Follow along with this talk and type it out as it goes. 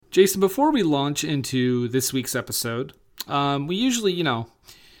Jason, before we launch into this week's episode, we usually,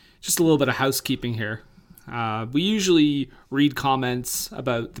 just a little bit of housekeeping here. We usually read comments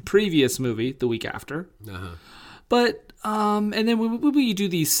about the previous movie the week after. But, and then when we do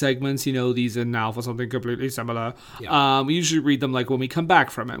these segments, these and now for something completely similar, we usually read them like when we come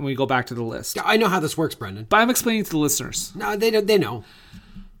back from it, when we go back to the list. I know how this works, Brendan. But I'm explaining to the listeners. No, they know.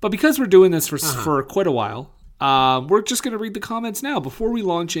 But because we're doing this for quite a while, we're just going to read the comments now before we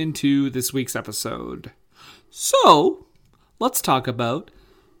launch into this week's episode. So, let's talk about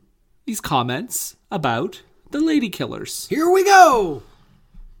these comments about the Lady Killers. Here we go!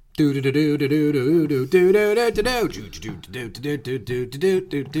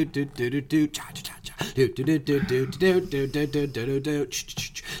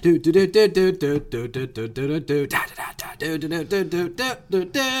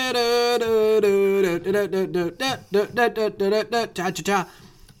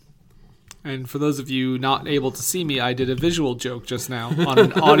 And for those of you not able to see me, I did a visual joke just now on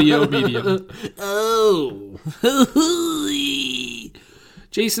an audio medium. Oh.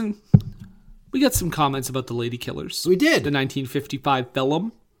 Jason, we got some comments about the Lady Killers. We did. The 1955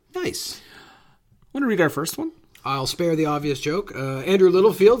 film. Nice. Want to read our first one? I'll spare the obvious joke. Andrew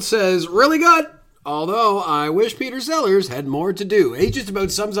Littlefield says, really good. Although I wish Peter Sellers had more to do. He just about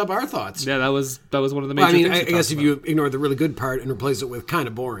sums up our thoughts. Yeah, that was one of the major things. I guess if you ignore the really good part and replace it with kind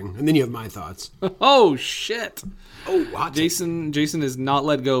of boring, and then you have my thoughts. Oh shit! Oh, hot take. Jason has not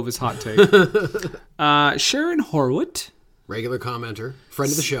let go of his hot take. Sharon Horwitz, regular commenter,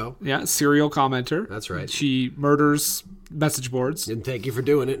 friend of the show. Yeah, serial commenter. That's right. She murders message boards. And thank you for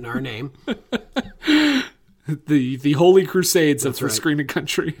doing it in our name. The Holy Crusades That's for right. Screen and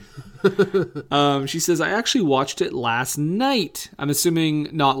Country. She says, I actually watched it last night. I'm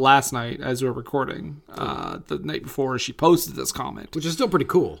assuming not last night as we're recording. The night before she posted this comment. Which is still pretty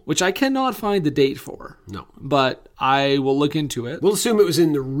cool. Which I cannot find the date for. No. But I will look into it. We'll assume it was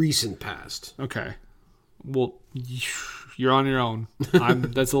in the recent past. Okay. Well, you're on your own.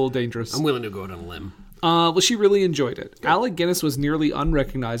 That's a little dangerous. I'm willing to go out on a limb. Well, she really enjoyed it. Alec Guinness was nearly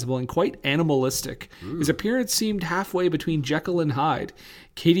unrecognizable and quite animalistic. His appearance seemed halfway between Jekyll and Hyde.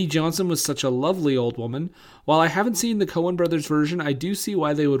 Katie Johnson was such a lovely old woman. While I haven't seen the Coen brothers version, I do see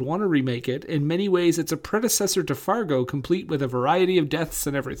why they would want to remake it. In many ways, it's a predecessor to Fargo, complete with a variety of deaths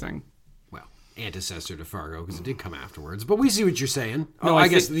and everything. Well, antecessor to Fargo, because it did come afterwards. But we see what you're saying. No, I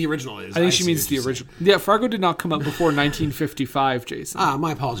guess the original is. I think she means the original. Yeah, Fargo did not come out before 1955, Jason.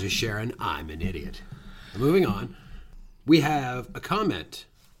 My apologies, Sharon. I'm an idiot. Moving on, we have a comment,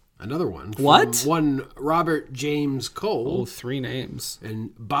 another one. From one Robert James Cole. Oh, 3 names.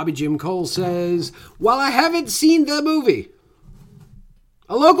 And Bobby Jim Cole says, while I haven't seen the movie,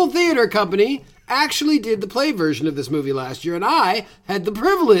 a local theater company actually did the play version of this movie last year, and I had the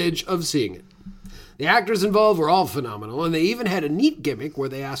privilege of seeing it. The actors involved were all phenomenal, and they even had a neat gimmick where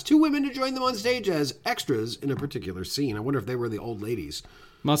they asked 2 women to join them on stage as extras in a particular scene. I wonder if they were the old ladies.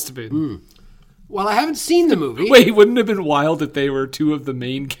 Must have been. Well, I haven't seen the movie. Wait, wouldn't it have been wild if they were 2 of the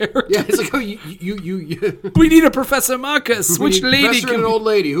main characters? Yeah, it's like, oh, you. We need a Professor Marcus. Which lady Professor and an old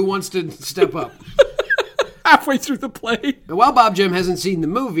lady who wants to step up. Halfway through the play. And while Bob Jim hasn't seen the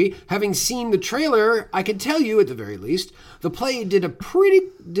movie, having seen the trailer, I can tell you, at the very least, the play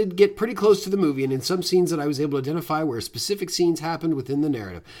did get pretty close to the movie, and in some scenes that I was able to identify where specific scenes happened within the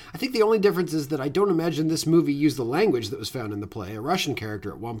narrative. I think the only difference is that I don't imagine this movie used the language that was found in the play. A Russian character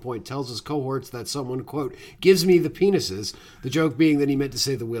at one point tells his cohorts that someone, quote, gives me the penises, the joke being that he meant to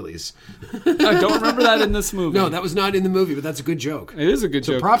say the willies. I don't remember that in this movie. No, that was not in the movie, but that's a good joke. It is a good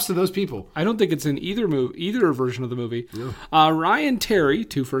joke. So props to those people. I don't think it's in either version of the movie. No. Ryan Terry,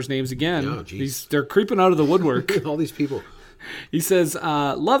 2 first names again. Oh, they're creeping out of the woodwork. All these people. He says,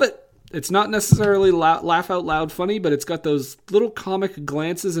 love it. It's not necessarily laugh out loud funny, but it's got those little comic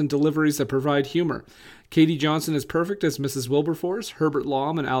glances and deliveries that provide humor. Katie Johnson is perfect as Mrs. Wilberforce. Herbert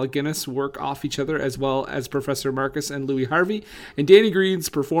Lom and Alec Guinness work off each other as well as Professor Marcus and Louis Harvey. And Danny Green's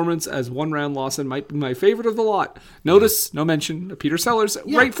performance as One Round Lawson might be my favorite of the lot. Notice, no mention of Peter Sellers.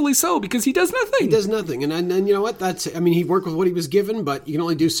 Yeah. Rightfully so, because he does nothing. He does nothing. And you know what? He worked with what he was given, but you can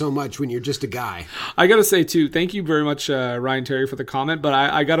only do so much when you're just a guy. I got to say, too, thank you very much, Ryan Terry, for the comment. But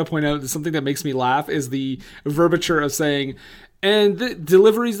I got to point out that something that makes me laugh is the verbiage of saying, and the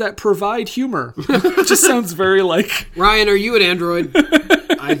deliveries that provide humor. It just sounds very like... Ryan, are you an android?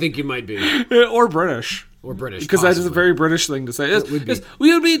 I think you might be. Or British. Or British, because that is a very British thing to say.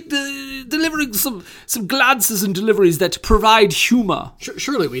 We'll be delivering delivering some glances and deliveries that provide humor.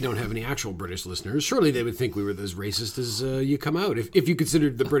 Surely we don't have any actual British listeners. Surely they would think we were as racist as you come out. If you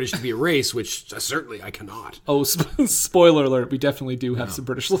considered the British to be a race, which certainly I cannot. Oh, spoiler alert, we definitely do have some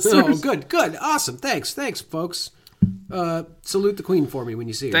British listeners. Oh, good. Awesome. Thanks, folks. Salute the Queen for me when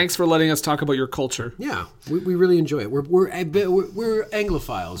you see her. Thanks for letting us talk about your culture. Yeah, we really enjoy it. We're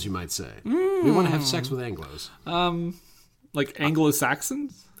Anglophiles, you might say. We want to have sex with Anglos. Like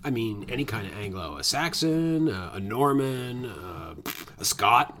Anglo-Saxons? I mean, any kind of Anglo. A Saxon, a Norman, a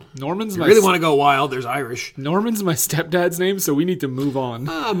Scot. Norman's you really want to go wild, there's Irish. Norman's my stepdad's name, so we need to move on.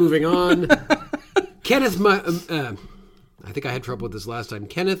 Moving on. Kenneth, I think I had trouble with this last time.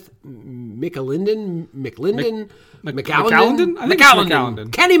 Kenneth McAllinden? McAllinden? I think it's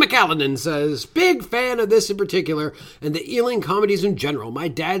McAllinden. Kenny McAllinden says, big fan of this in particular, and the Ealing comedies in general. My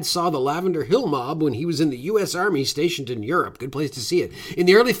dad saw the Lavender Hill Mob when he was in the U.S. Army stationed in Europe. Good place to see it. In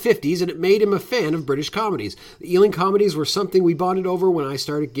the early 50s, and it made him a fan of British comedies. The Ealing comedies were something we bonded over when I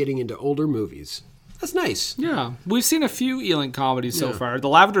started getting into older movies. That's nice. Yeah. We've seen a few Ealing comedies so far. The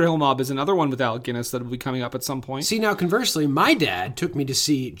Lavender Hill Mob is another one with Alec Guinness that will be coming up at some point. See, now conversely, my dad took me to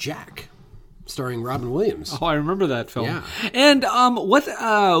see Jack, starring Robin Williams. Oh, I remember that film. Yeah. And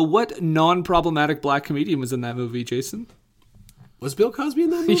what non-problematic black comedian was in that movie, Jason? Was Bill Cosby in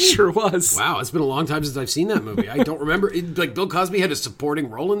that movie? He sure was. Wow, it's been a long time since I've seen that movie. I don't remember. Like, Bill Cosby had a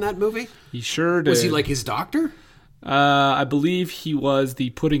supporting role in that movie? He sure did. Was he like his doctor? I believe he was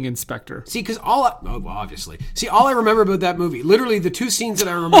the pudding inspector. See, because all I remember about that movie, literally the two scenes that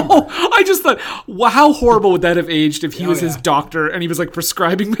I remember. Oh, I just thought, wow, how horrible would that have aged if he was his doctor and he was like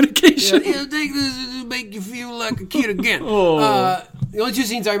prescribing medication? Yeah, take this to make you feel like a kid again. The only two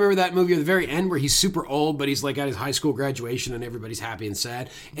scenes I remember that movie are the very end where he's super old, but he's like at his high school graduation and everybody's happy and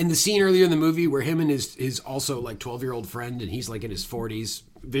sad. And the scene earlier in the movie where him and his also like 12-year-old friend, and he's like in his 40s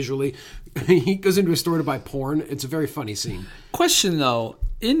visually, he goes into a store to buy porn. It's a very funny scene. Question though,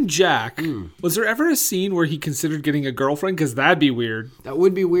 in Jack, was there ever a scene where he considered getting a girlfriend? Because that'd be weird. That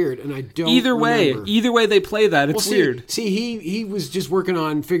would be weird, and I don't Either remember. way they play that, it's weird. See, he was just working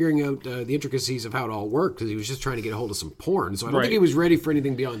on figuring out the intricacies of how it all worked, because he was just trying to get a hold of some porn, so I don't think he was ready for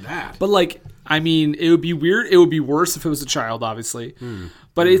anything beyond that. But like, I mean, it would be weird. It would be worse if it was a child, obviously.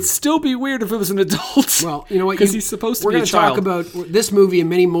 But it'd still be weird if it was an adult. Well, you know what? Because he's supposed to be a child. We're going to talk about this movie and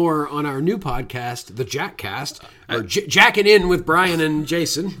many more on our new podcast, the Jack Cast, or Jacking In with Brian and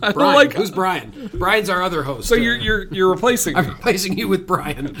Jason. Brian, who's Brian? Brian's our other host. So you're replacing me. I'm replacing you with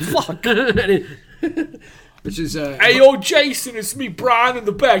Brian. Fuck. Which is hey, yo, Jason, it's me, Brian, in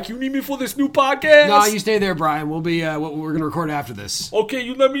the back. You need me for this new podcast? No, you stay there, Brian. We'll be we're going to record after this. Okay,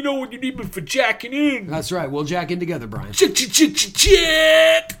 you let me know when you need me for jacking in. That's right. We'll jack in together, Brian.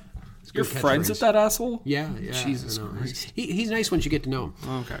 Jack. You're friends with that asshole? Yeah. Jesus Christ. He's nice once you get to know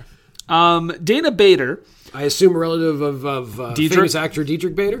him. Okay. Dana Bader. I assume a relative of famous actor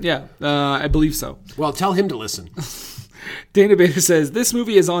Dietrich Bader? Yeah, I believe so. Well, tell him to listen. Dana Bader says, this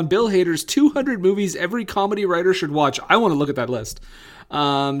movie is on Bill Hader's 200 movies every comedy writer should watch. I want to look at that list.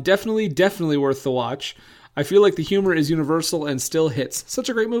 Definitely worth the watch. I feel like the humor is universal and still hits. Such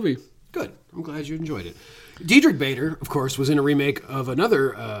a great movie. Good. I'm glad you enjoyed it. Dietrich Bader, of course, was in a remake of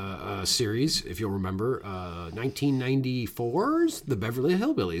another series, if you'll remember, 1994's The Beverly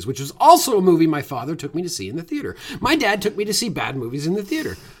Hillbillies, which was also a movie my father took me to see in the theater. My dad took me to see bad movies in the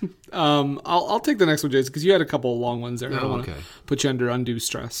theater. I'll take the next one, Jason, because you had a couple of long ones there. I don't want to put you under undue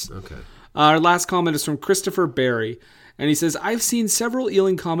stress. Okay. Our last comment is from Christopher Barry. And he says, I've seen several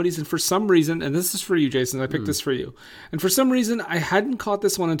Ealing comedies, and for some reason, and this is for you, Jason, I picked this for you. And for some reason, I hadn't caught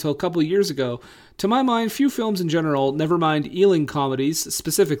this one until a couple of years ago. To my mind, few films in general, never mind Ealing comedies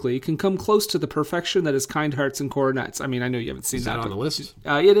specifically, can come close to the perfection that is Kind Hearts and Coronets. I mean, I know you haven't seen that. Is that on the list?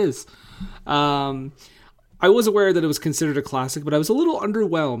 It is. I was aware that it was considered a classic, but I was a little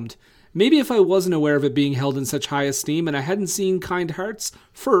underwhelmed. Maybe if I wasn't aware of it being held in such high esteem and I hadn't seen Kind Hearts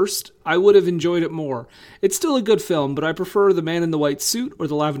first, I would have enjoyed it more. It's still a good film, but I prefer The Man in the White Suit or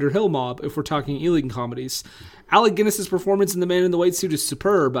The Lavender Hill Mob if we're talking Ealing comedies. Alec Guinness's performance in The Man in the White Suit is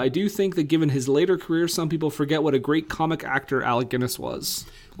superb. I do think that given his later career, some people forget what a great comic actor Alec Guinness was.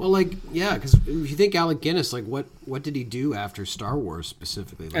 Well, because if you think Alec Guinness, what did he do after Star Wars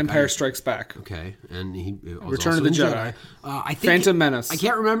specifically? Empire Strikes Back. Okay, and he was Return of the Jedi. I think Phantom Menace. I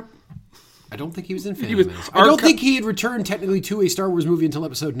can't remember. I don't think he was in Phantom Menace. I don't think he had returned technically to a Star Wars movie until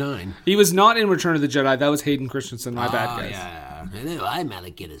Episode 9. He was not in Return of the Jedi. That was Hayden Christensen, my bad, guys. Yeah. Hello, I'm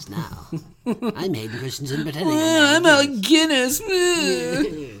Alec Guinness now. I'm Hayden Christensen, pretending I'm Alec Guinness.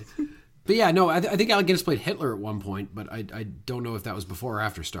 But yeah, no, I think Alec Guinness played Hitler at one point, but I don't know if that was before or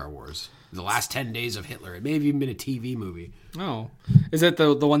after Star Wars. The last 10 days of Hitler. It may have even been a TV movie. Oh. Is it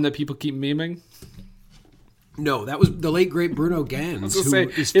the one that people keep memeing? No, that was the late, great Bruno Ganz, who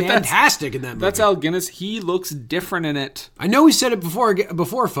is if fantastic in that movie. That's Alec Guinness. He looks different in it. I know we said it before,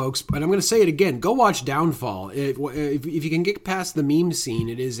 folks, but I'm going to say it again. Go watch Downfall. If you can get past the meme scene,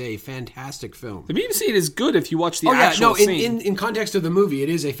 it is a fantastic film. The meme scene is good if you watch the actual scene. In context of the movie, it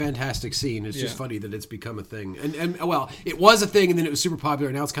is a fantastic scene. It's just funny that it's become a thing. And well, it was a thing, and then it was super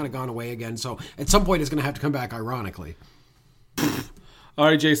popular. Now it's kind of gone away again. So at some point, it's going to have to come back, ironically. All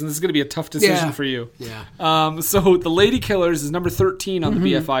right, Jason, this is going to be a tough decision for you. Yeah. So The Lady Killers is number 13 on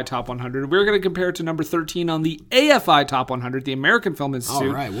the BFI Top 100. We're going to compare it to number 13 on the AFI Top 100, the American Film Institute.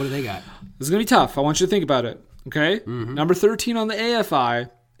 All right, what do they got? This is going to be tough. I want you to think about it. Okay? Number 13 on the AFI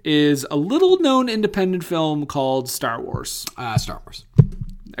is a little-known independent film called Star Wars. Star Wars.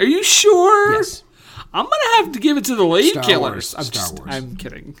 Are you sure? Yes. I'm going to have to give it to The Lady Star Killers. Wars. I'm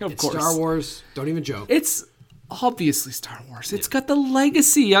kidding. Of It's course. Star Wars. Don't even joke. It's obviously Star Wars. It's got the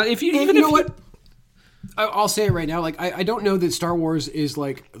legacy. I'll say it right now. Like I don't know that Star Wars is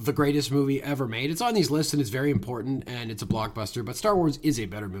like the greatest movie ever made. It's on these lists and it's very important and it's a blockbuster. But Star Wars is a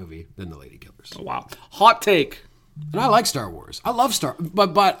better movie than The Lady Killers. Wow. Hot take. And I like Star Wars. I love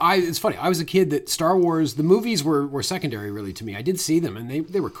but it's funny. I was a kid that Star Wars, the movies were secondary really to me. I did see them and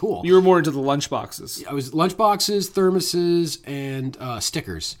they were cool. You were more into the lunchboxes. I was lunchboxes, thermoses, and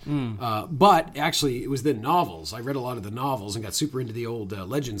stickers. But actually, it was the novels. I read a lot of the novels and got super into the old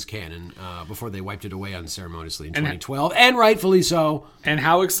Legends canon before they wiped it away unceremoniously in 2012, and rightfully so. And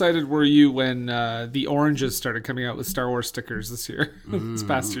how excited were you when the oranges started coming out with Star Wars stickers this year, this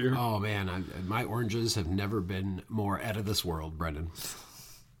past year? Oh, man. My oranges have never been more out of this world, Brendan.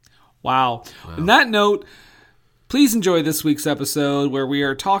 Wow. On that note, please enjoy this week's episode where we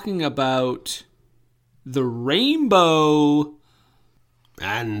are talking about the rainbow.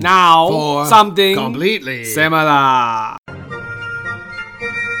 And now for something completely similar.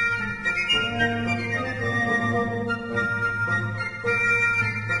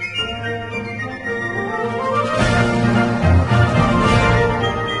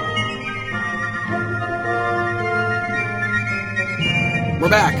 We're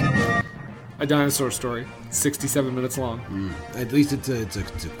back. A Dinosaur Story, 67 minutes long. At least it's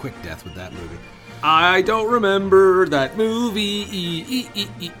a quick death with that movie. I don't remember that movie.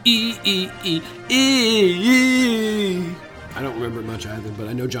 I don't remember it much either, but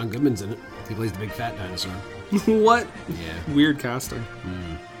I know John Goodman's in it. He plays the big fat dinosaur. What? Yeah. Weird casting.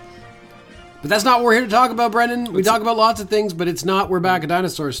 But that's not what we're here to talk about, Brendan. We talk about lots of things, but it's not We're Back, a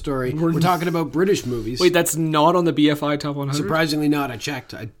Dinosaur Story. We're talking about British movies. Wait, that's not on the BFI Top 100? Surprisingly not. I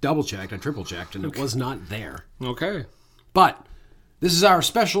checked. I double-checked. I triple-checked, and it was not there. Okay. But this is our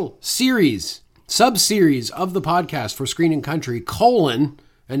special series, sub-series of the podcast for Screen and Country, and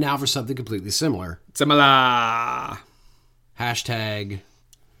now for something completely similar. Similar. Hashtag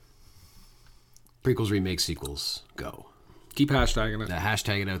prequels, remakes, sequels, go. Keep hashtagging it.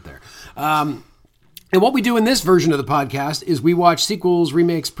 Hashtag it out there. And what we do in this version of the podcast is we watch sequels,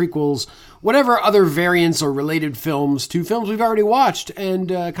 remakes, prequels, whatever other variants or related films to films we've already watched and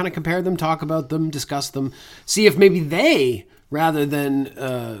kind of compare them, talk about them, discuss them, see if maybe they, rather than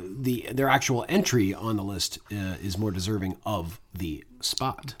their actual entry on the list, is more deserving of the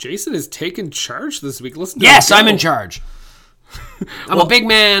spot. Jason has taken charge this week. Listen to Yes, him go. I'm in charge. I'm a big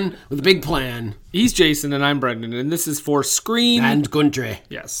man with a big plan. He's Jason and I'm Brendan, and this is for Screen And Country.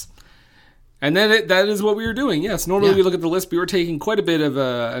 Yes. And then that is what we were doing. Yes, normally Yeah. we look at the list, but we were taking quite a bit of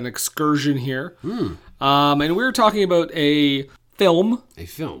an excursion here. And we were talking about a film, A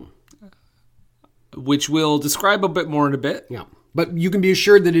film. which we'll describe a bit more in a bit. Yeah. But you can be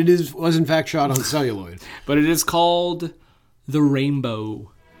assured that it was in fact shot on celluloid. But it is called The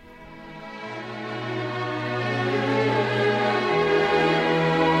Rainbow.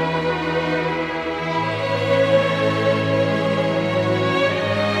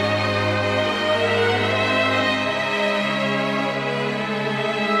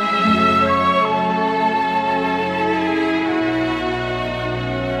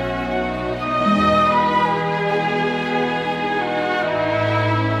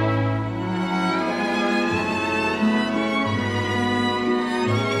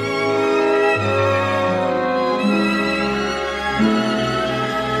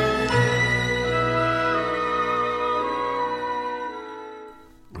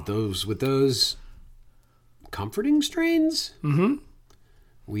 With those comforting strains,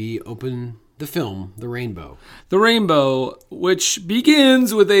 we open the film, The Rainbow. The Rainbow, which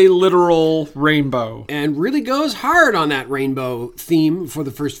begins with a literal rainbow. And really goes hard on that rainbow theme for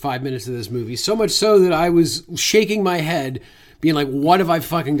the first 5 minutes of this movie. So much so that I was shaking my head, being like, what have I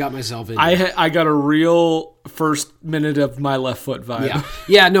fucking got myself into? I got a real first minute of My Left Foot vibe.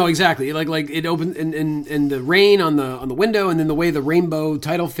 Yeah, no, exactly. Like it opened and the rain on the window, and then the way the rainbow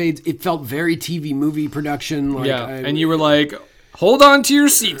title fades, it felt very TV movie production. Like, and you were like, hold on to your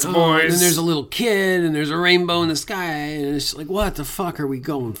seats, boys. And there's a little kid, and there's a rainbow in the sky, and it's like, what the fuck are we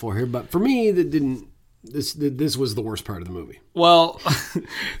going for here? But for me, that didn't. This was the worst part of the movie. Well,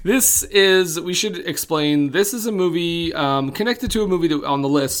 we should explain, this is a movie connected to a movie on the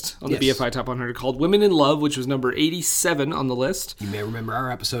list, on the BFI Top 100, called Women in Love, which was number 87 on the list. You may remember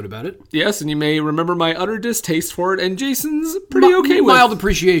our episode about it. Yes, and you may remember my utter distaste for it, and Jason's pretty okay with it. Mild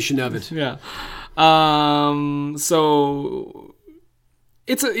appreciation of it. Yeah. So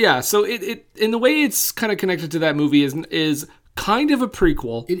it in the way it's kind of connected to that movie is kind of a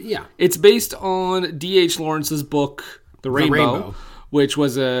prequel. It's based on D.H. Lawrence's book, The Rainbow, which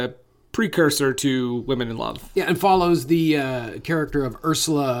was a precursor to Women in Love. Yeah, and follows the character of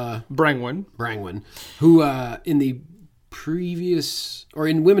Ursula Brangwyn, who in the previous, or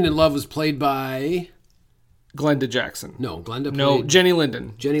in Women in Love, was played by Glenda Jackson. Jenny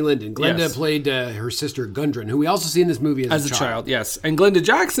Linden. Glenda played her sister Gundren, who we also see in this movie as a child. Yes, and Glenda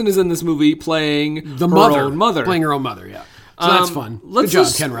Jackson is in this movie playing her own mother. Playing her own mother, yeah. So that's fun. Good job,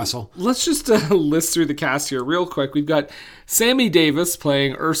 Ken Russell. Let's just list through the cast here real quick. We've got Sammy Davis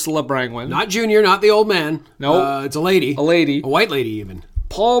playing Ursula Brangwyn. Not Junior, not the old man. No, it's a lady. A white lady, even.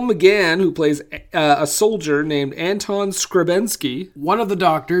 Paul McGann, who plays a soldier named Anton Skrybensky. One of the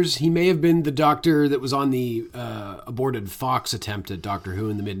doctors. He may have been the doctor that was on the aborted Fox attempt at Doctor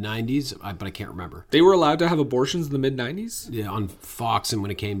Who in the mid-90s, but I can't remember. They were allowed to have abortions in the mid-90s? Yeah, on Fox, and when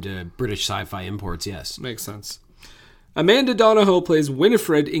it came to British sci-fi imports, yes. Makes sense. Amanda Donahoe plays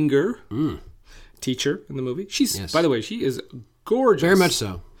Winifred Inger, teacher in the movie. By the way, she is gorgeous. Very much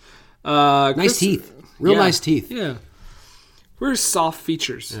so. Nice teeth. Nice teeth. Yeah. Very soft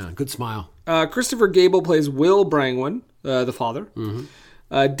features. Yeah, good smile. Christopher Gable plays Will Brangwyn, the father. Mm-hmm.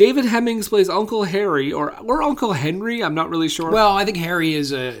 David Hemmings plays Uncle Harry, or Uncle Henry. I'm not really sure. Well, I think Harry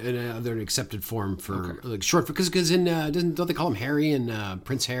is an accepted form for like short, because in don't they call him Harry and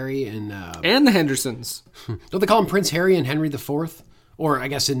Prince Harry and the Hendersons? Don't they call him Prince Harry and Henry IV? Or I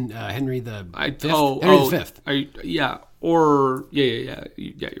guess in Henry the Fifth. Henry the Fifth. Yeah. Or yeah,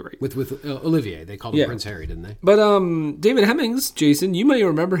 you're right. With Olivier, they called him Prince Harry, didn't they? But David Hemmings, Jason, you may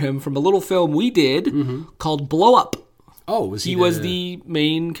remember him from a little film we did called Blow Up. Oh, was he? He was the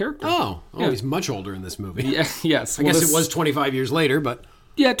main character. Oh, he's much older in this movie. Yeah, yes. I guess it was 25 years later, but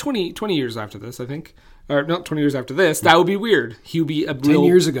 20 years after this, I think. Or not 20 years after this. That would be weird. He would be a 10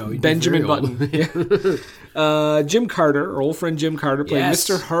 years ago. Benjamin Button. Jim Carter, our old friend Jim Carter, played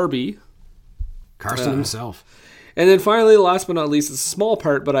Mr. Harvey. Carson himself. And then finally, last but not least, it's a small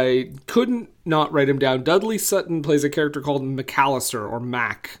part, but I couldn't not write him down. Dudley Sutton plays a character called McAllister, or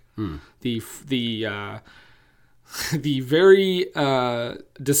Mac. The very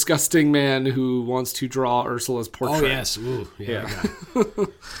disgusting man who wants to draw Ursula's portrait. Oh, yes. Ooh, yeah.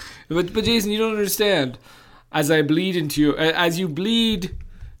 But Jason, you don't understand. As you bleed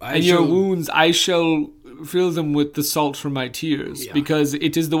and your wounds, I shall fill them with the salt from my tears, because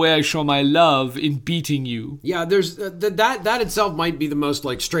it is the way I show my love in beating you. Yeah, there's that itself might be the most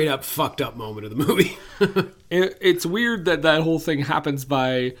like straight up fucked up moment of the movie. It's weird that whole thing happens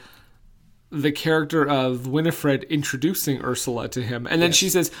by the character of Winifred introducing Ursula to him, and then she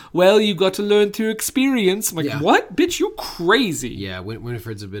says, "Well, you got to learn through experience." I'm like, what, bitch? You crazy? Yeah,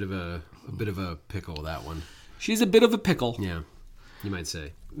 Winifred's a bit of a pickle. That one. She's a bit of a pickle. Yeah, you might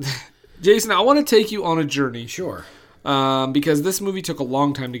say. Jason, I want to take you on a journey. Sure. Because this movie took a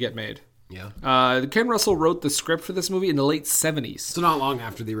long time to get made. Yeah. Ken Russell wrote the script for this movie in the late 70s. So not long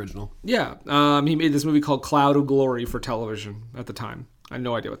after the original. Yeah. He made this movie called Cloud of Glory for television at the time. I have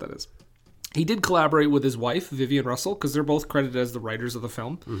no idea what that is. He did collaborate with his wife, Vivian Russell, because they're both credited as the writers of the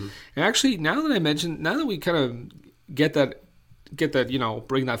film. Mm-hmm. And actually, now that we kind of get that,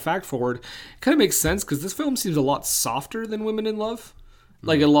 bring that fact forward, it kind of makes sense, because this film seems a lot softer than Women in Love.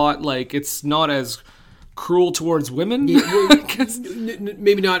 Like, a lot, like, it's not as cruel towards women.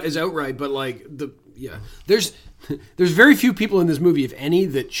 Maybe not as outright, but like, there's very few people in this movie, if any,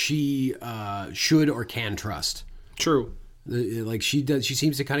 that she should or can trust. True. Like she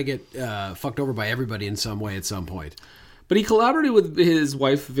seems to kind of get fucked over by everybody in some way at some point. But he collaborated with his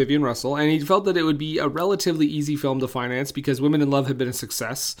wife, Vivian Russell, and he felt that it would be a relatively easy film to finance because Women in Love had been a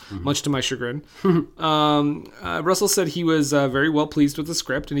success, much to my chagrin. Russell said he was very well pleased with the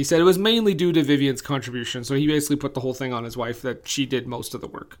script, and he said it was mainly due to Vivian's contribution. So he basically put the whole thing on his wife, that she did most of the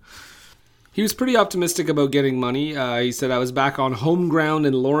work. He was pretty optimistic about getting money. He said, I was back on home ground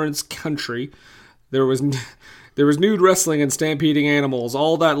in Lawrence Country. There was nude wrestling and stampeding animals,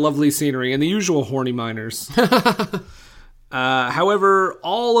 all that lovely scenery, and the usual horny miners. However,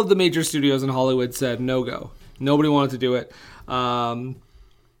 all of the major studios in Hollywood said no-go. Nobody wanted to do it.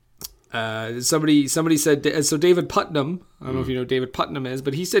 Somebody said, so David Putnam, I don't know if you know who David Putnam is,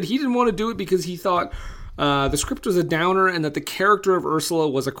 but he said he didn't want to do it because he thought the script was a downer and that the character of Ursula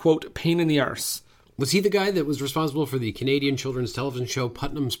was a, quote, pain in the arse. Was he the guy that was responsible for the Canadian children's television show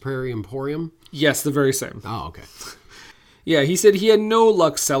Putnam's Prairie Emporium? Yes, the very same. Oh, okay. Yeah, he said he had no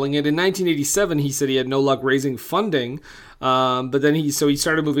luck selling it. In 1987, he said he had no luck raising funding, but then he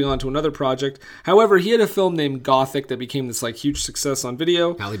started moving on to another project. However, he had a film named Gothic that became this like huge success on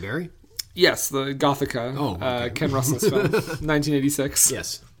video. Halle Berry? Yes, the Gothica, okay. Ken Russell's film, 1986.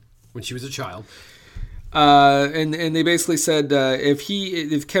 Yes, when she was a child. And they basically said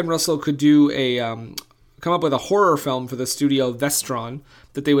if Ken Russell could do come up with a horror film for the studio Vestron,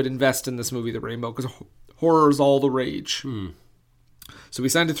 that they would invest in this movie, The Rainbow, because horror is all the rage. So we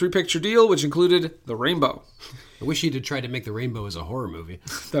signed a 3-picture deal, which included The Rainbow. I wish he'd have tried to make The Rainbow as a horror movie.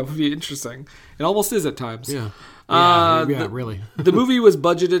 That would be interesting. It almost is at times. Yeah. Really. The movie was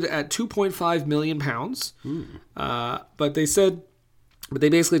budgeted at £2.5 million, but they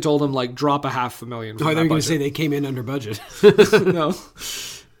basically told him, like, drop $500,000. Oh, I thought you were going to say they came in under budget. No.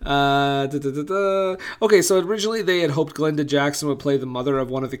 Okay, so originally they had hoped Glenda Jackson would play the mother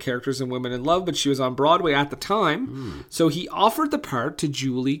of one of the characters in Women in Love, but she was on Broadway at the time, so he offered the part to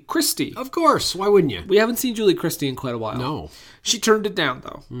Julie Christie. Of course, why wouldn't you? We haven't seen Julie Christie in quite a while. No. She turned it down,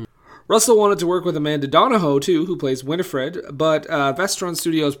 though. Russell wanted to work with Amanda Donahoe, too, who plays Winifred, but Vestron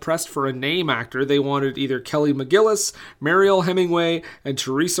Studios pressed for a name actor. They wanted either Kelly McGillis, Mariel Hemingway, and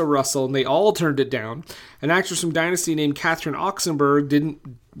Teresa Russell, and they all turned it down. An actress from Dynasty named Catherine Oxenberg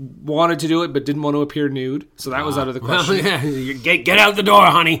wanted to do it, but didn't want to appear nude, so that was out of the question. Well, yeah. Get out the door,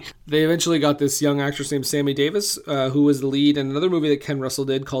 honey. They eventually got this young actress named Sammy Davis, who was the lead in another movie that Ken Russell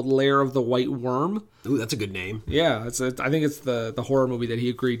did called Lair of the White Worm. Ooh, that's a good name. Yeah, I think it's the horror movie that he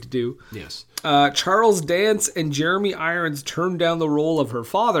agreed to do. Yes. Charles Dance and Jeremy Irons turned down the role of her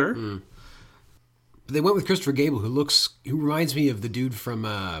father. But they went with Christopher Gable, who reminds me of the dude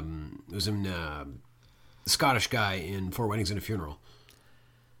from who's in the Scottish guy in Four Weddings and a Funeral.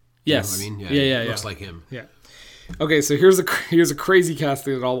 Yes. You know what I mean? Yeah. Looks like him. Yeah. Okay, so here's a crazy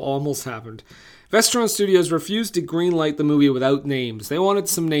casting that almost happened. Vestron Studios refused to greenlight the movie without names. They wanted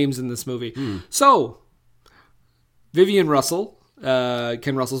some names in this movie. So, Vivian Russell,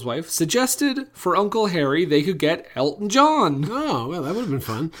 Ken Russell's wife, suggested for Uncle Harry they could get Elton John. Oh, well, that would have been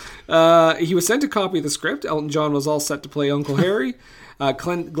fun. He was sent a copy of the script. Elton John was all set to play Uncle Harry.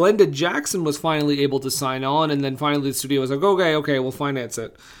 Glenda Jackson was finally able to sign on, and then finally the studio was like, okay, we'll finance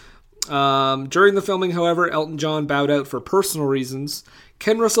it. During the filming, however, Elton John bowed out for personal reasons.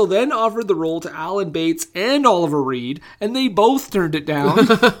 Ken Russell then offered the role to Alan Bates and Oliver Reed, and they both turned it down.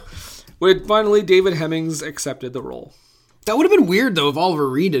 When finally David Hemmings accepted the role. That would have been weird, though, if Oliver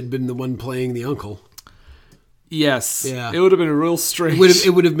Reed had been the one playing the uncle. Yes. Yeah. It would have been real strange.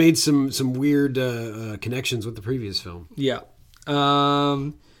 It would have made some weird connections with the previous film. Yeah.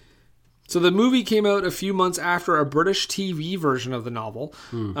 So the movie came out a few months after a British TV version of the novel,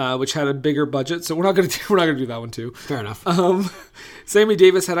 which had a bigger budget. So we're not going to do that one too. Fair enough. Sammy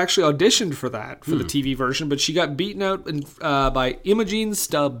Davis had actually auditioned for the TV version, but she got beaten out by Imogen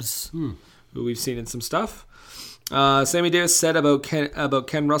Stubbs, who we've seen in some stuff. Sammy Davis said about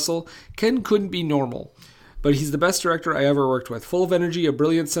Ken Russell, Ken couldn't be normal, but he's the best director I ever worked with. Full of energy, a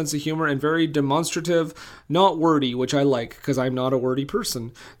brilliant sense of humor, and very demonstrative, not wordy, which I like, because I'm not a wordy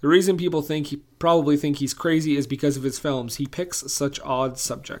person. The reason people probably think he's crazy is because of his films. He picks such odd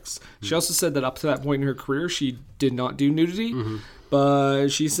subjects. She also said that up to that point in her career, she did not do nudity, but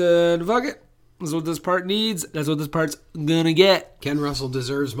she said, fuck it. That's what this part needs. That's what this part's gonna get. Ken Russell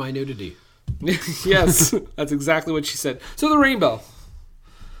deserves my nudity. Yes, that's exactly what she said. So The Rainbow.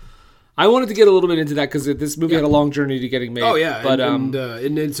 I wanted to get a little bit into that because this movie had a long journey to getting made. Oh yeah, but and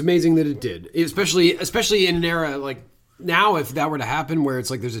it's amazing that it did, especially in an era like now. If that were to happen, where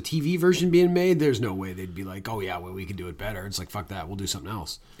it's like there's a TV version being made, there's no way they'd be like, oh yeah, well we could do it better. It's like fuck that, we'll do something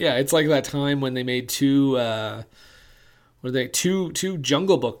else. Yeah, it's like that time when they made two. what are they? Two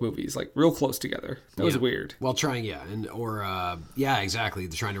Jungle Book movies, like real close together. That was weird. Well, trying, exactly.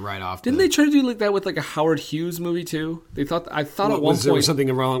 They're trying to write off. Didn't they try to do like that with like a Howard Hughes movie too? I thought at one point there was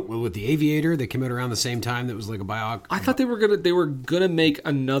something wrong with The Aviator that came out around the same time. That was like a biopic. I thought they were gonna make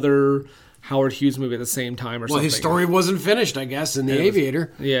another Howard Hughes movie at the same time or something. Well, his story wasn't finished, I guess, in The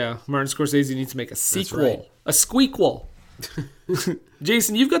Aviator. Yeah, Martin Scorsese needs to make a sequel, right. a squeakquel.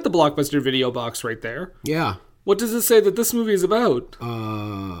 Jason, you've got the Blockbuster video box right there. Yeah. What does it say that this movie is about?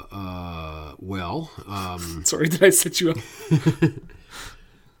 Sorry, did I set you up?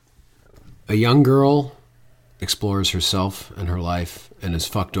 A young girl explores herself and her life and is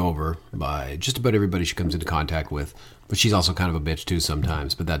fucked over by just about everybody she comes into contact with. But she's also kind of a bitch too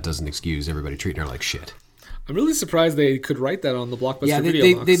sometimes, but that doesn't excuse everybody treating her like shit. I'm really surprised they could write that on the Blockbuster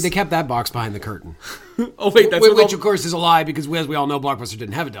video box. They kept that box behind the curtain. Oh, wait, that's which, of course, is a lie because, as we all know, Blockbuster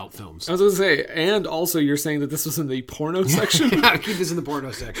didn't have adult films. I was going to say, and also you're saying that this was in the porno section? Yeah, keep this in the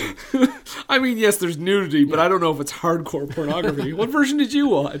porno section. I mean, yes, there's nudity, but I don't know if it's hardcore pornography. What version did you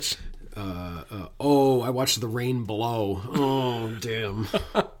watch? I watched The Rain Below. Oh, damn.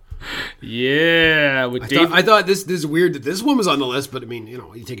 Yeah, I thought this is weird that this one was on the list, but I mean,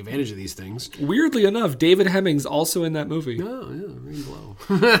 you take advantage of these things. Weirdly enough, David Hemmings also in that movie. Oh, yeah, Rain Below.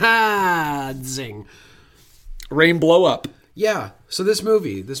 Zing. Rain Blow Up. Yeah. So this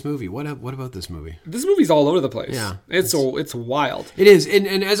movie, what about this movie? This movie's all over the place. Yeah, it's wild. It is, and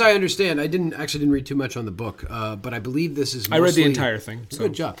as I understand, I didn't read too much on the book, but I believe this is. I read the entire thing. So.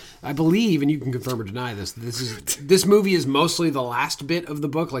 Good job. I believe, and you can confirm or deny this. This movie is mostly the last bit of the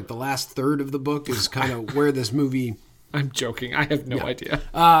book, like the last third of the book is kind of where this movie. I'm joking. I have no idea.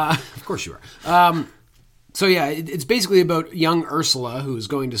 Of course you are. So yeah, it's basically about young Ursula who is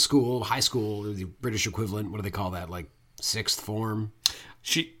going to school, high school, or the British equivalent. What do they call that? Like sixth form.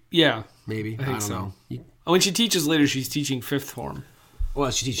 Maybe. I don't know. When she teaches later, she's teaching fifth form. Well,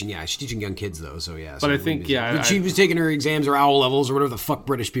 she's teaching young kids though. So yeah. But I think she was taking her exams or owl levels or whatever the fuck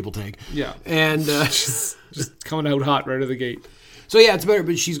British people take. Yeah. And just coming out hot right out of the gate. So yeah, it's better.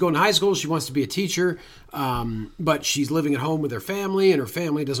 But she's going to high school. She wants to be a teacher, but she's living at home with her family, and her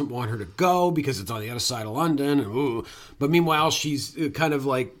family doesn't want her to go because it's on the other side of London. And, but meanwhile, she's kind of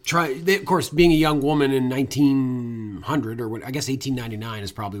like trying. Of course, being a young woman in 1900 or I guess 1899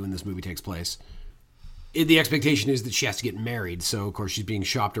 is probably when this movie takes place. The expectation is that she has to get married. So of course she's being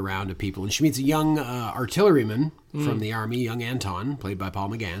shopped around to people, and she meets a young artilleryman from the army, young Anton, played by Paul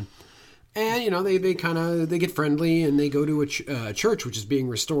McGann. And, they get friendly and they go to a church which is being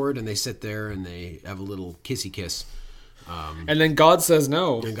restored and they sit there and they have a little kissy kiss. And then God says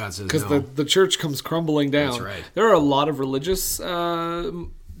no. And God says no. Because the church comes crumbling down. That's right. There are a lot of religious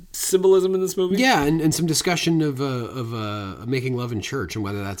symbolism in this movie. Yeah, and some discussion of making love in church and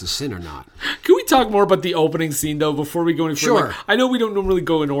whether that's a sin or not. Can we talk more about the opening scene though before we go any further? Sure. I know we don't normally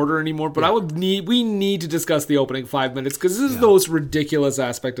go in order anymore, but we need to discuss the opening 5 minutes because this is the most ridiculous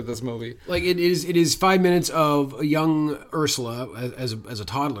aspect of this movie. Like it is 5 minutes of a young Ursula as a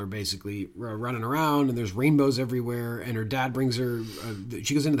toddler basically running around, and there's rainbows everywhere, and her dad brings her.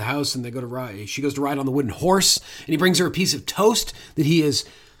 She goes into the house and they go to ride. She goes to ride on the wooden horse, and he brings her a piece of toast that he is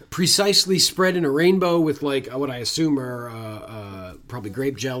precisely spread in a rainbow with like what I assume are probably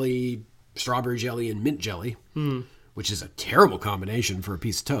grape jelly, strawberry jelly, and mint jelly, which is a terrible combination for a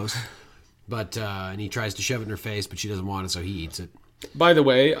piece of toast. But and he tries to shove it in her face, but she doesn't want it, so he eats it. By the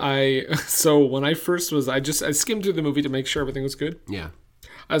way, when I first was, I skimmed through the movie to make sure everything was good. Yeah.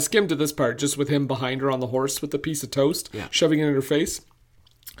 I skimmed to this part just with him behind her on the horse with the piece of toast, shoving it in her face.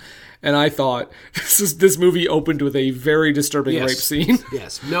 And I thought this movie opened with a very disturbing rape scene.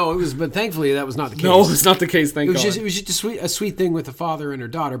 Yes. No, it was, but thankfully that was not the case. No, it's not the case. Thank God. It was just a sweet thing with the father and her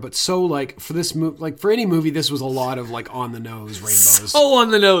daughter. But so like for this movie, like for any movie, this was a lot of like on the nose rainbows. So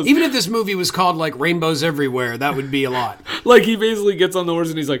on the nose. Even if this movie was called like Rainbows Everywhere, that would be a lot. Like he basically gets on the horse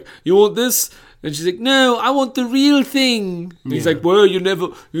and he's like, "You want this?" And she's like, "No, I want the real thing." And he's like, "Well,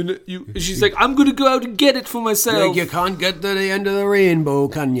 she's like, "I'm gonna go out and get it for myself." Like, you can't get to the end of the rainbow,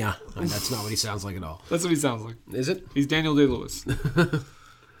 can ya? And that's not what he sounds like at all. That's what he sounds like. Is it? He's Daniel Day-Lewis.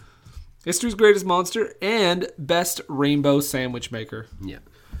 History's greatest monster and best rainbow sandwich maker. Yeah.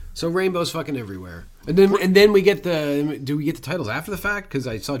 So rainbows fucking everywhere. And then we get do we get the titles after the fact? Because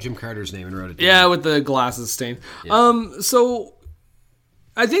I saw Jim Carter's name and wrote it down. Yeah, with the glasses stain. Yeah. So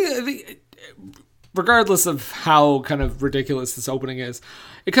I think regardless of how kind of ridiculous this opening is,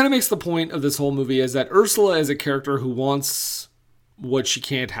 it kind of makes the point of this whole movie is that Ursula is a character who wants what she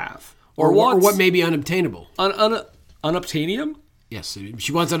can't have. Or what may be unobtainable. Unobtainium? Yes,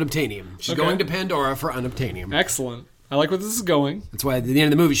 she wants unobtainium. She's going to Pandora for unobtainium. Excellent. I like where this is going. That's why at the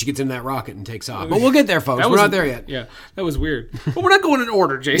end of the movie she gets in that rocket and takes off. But we'll get there, folks. We're not there yet. Yeah, that was weird. But we're not going in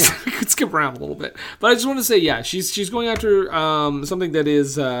order, Jason. We could skip around a little bit. But I just want to say, yeah, she's going after something that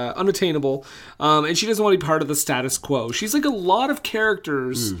is unattainable, and she doesn't want to be part of the status quo. She's like a lot of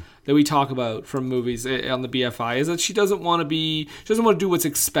characters that we talk about from movies on the BFI, is that she doesn't want to do what's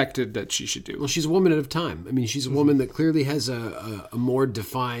expected that she should do. Well, she's a woman of time. I mean, she's a woman that clearly has a more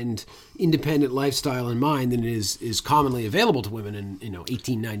defined, independent lifestyle in mind than is commonly available to women in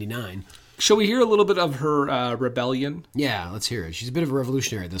 1899. Shall we hear a little bit of her rebellion? Yeah, let's hear it. She's a bit of a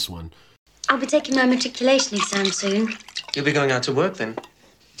revolutionary, this one. I'll be taking my matriculation exam soon. You'll be going out to work then?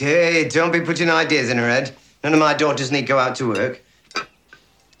 Hey, don't be putting ideas in her head. None of my daughters need go out to work.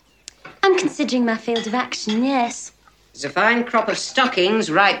 I'm considering my field of action, yes. There's a fine crop of stockings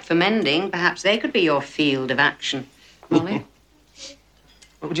ripe for mending. Perhaps they could be your field of action. Molly?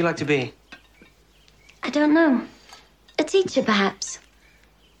 What would you like to be? I don't know. A teacher, perhaps.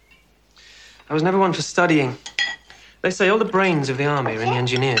 I was never one for studying. They say all the brains of the army are in the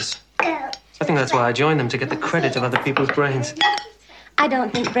engineers. I think that's why I joined them, to get the credit of other people's brains. I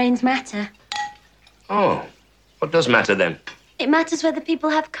don't think brains matter. Oh, what does matter then? It matters whether people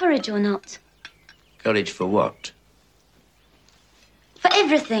have courage or not. Courage for what? For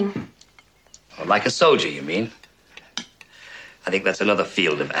everything. Oh, like a soldier, you mean? I think that's another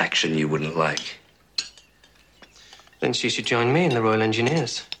field of action you wouldn't like. Then she should join me in the Royal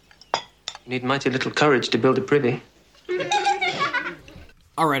Engineers. You need mighty little courage to build a privy.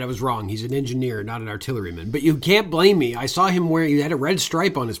 All right, I was wrong. He's an engineer, not an artilleryman. But you can't blame me. I saw him he had a red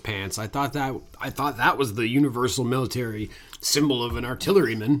stripe on his pants. I thought that was the universal military symbol of an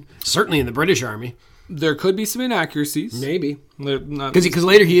artilleryman, certainly in the British Army. There could be some inaccuracies. Maybe. Because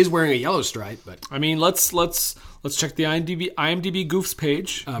later he is wearing a yellow stripe, but I mean, let's check the IMDb Goofs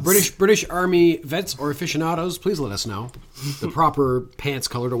page. British Army vets or aficionados, please let us know the proper pants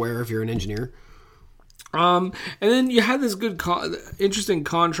color to wear if you're an engineer. And then you had this good, interesting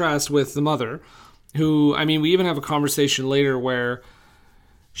contrast with the mother, who, I mean, we even have a conversation later where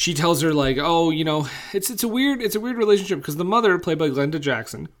she tells her, like, oh, you know, it's a weird relationship, because the mother, played by Glenda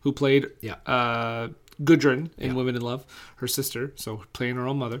Jackson, who played Gudrun in Women in Love, her sister, so playing her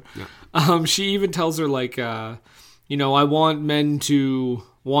own mother. Yeah. She even tells her, like, you know, I want men to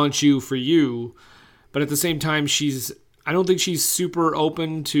want you for you, but at the same time, I don't think she's super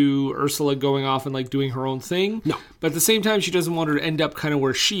open to Ursula going off and, like, doing her own thing. No. But at the same time, she doesn't want her to end up kind of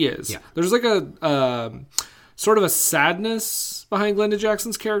where she is. Yeah. There's, like, a sort of a sadness behind Glenda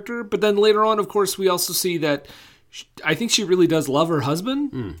Jackson's character. But then later on, of course, we also see that I think she really does love her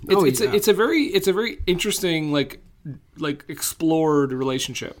husband. It's a very interesting, like explored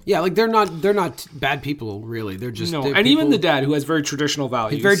relationship. Yeah, like they're not bad people, really. They're just even the dad, who has very traditional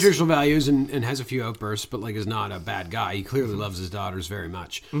values. Very traditional values and has a few outbursts, but like is not a bad guy. He clearly loves his daughters very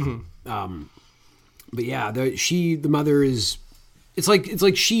much. Mm-hmm. But yeah, the mother is. It's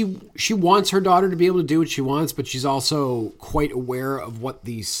like she wants her daughter to be able to do what she wants, but she's also quite aware of what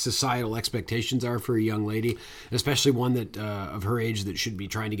the societal expectations are for a young lady, especially one that of her age that should be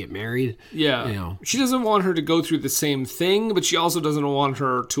trying to get married. Yeah, you know. She doesn't want her to go through the same thing, but she also doesn't want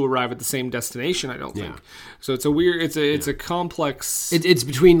her to arrive at the same destination, I don't think. So it's a weird, it's a complex. It's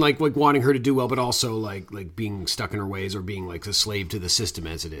between like wanting her to do well, but also like being stuck in her ways or being like a slave to the system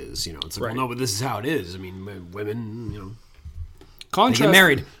as it is. You know, it's like, well, no, but this is how it is. I mean, women, you know. Contrast, they get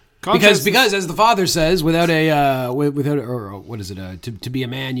married because as the father says, without what is it? To be a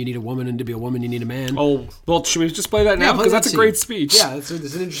man, you need a woman, and to be a woman, you need a man. Oh, well, should we just play that now? Because that's a great speech. Yeah, it's an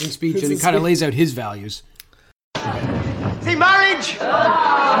interesting speech, and it kind of lays out his values. See, marriage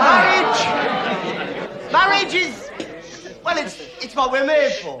is, well, it's what we're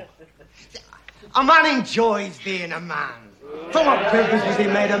made for. A man enjoys being a man. For what purpose was he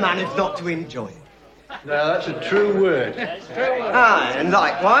made a man if not to enjoy it? No, that's a true word. And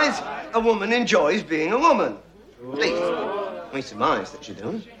likewise, a woman enjoys being a woman. At least, we surmise that she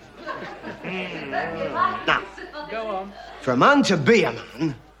does. Now, for a man to be a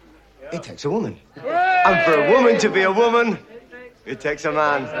man, it takes a woman. And for a woman to be a woman, it takes a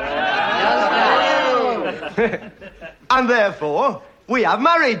man. And therefore, we have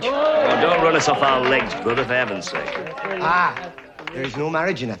marriage. Oh, don't run us off our legs, brother, for heaven's sake. There is no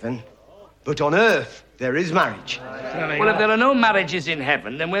marriage in heaven. But on earth, there is marriage. Well, if there are no marriages in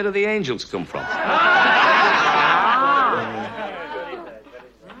heaven, then where do the angels come from?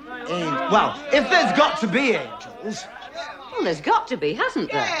 Well, if there's got to be angels... Well, there's got to be,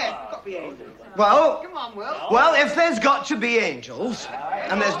 hasn't there? Yeah, well, if there's got to be angels,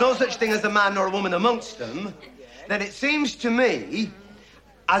 and there's no such thing as a man nor a woman amongst them, then it seems to me,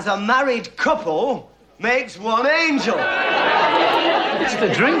 as a married couple, makes one angel. It's the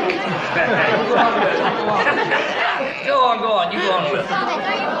drink. Go on, you go on with it.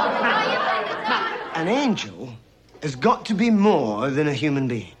 An angel has got to be more than a human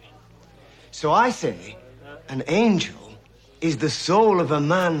being. So I say, an angel is the soul of a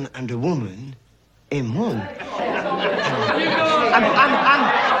man and a woman in one.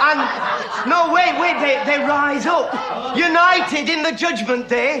 No, wait, they rise up, united in the judgment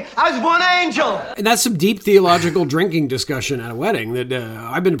day as one angel. And that's some deep theological drinking discussion at a wedding that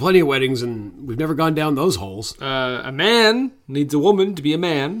I've been to plenty of weddings and we've never gone down those holes. A man needs a woman to be a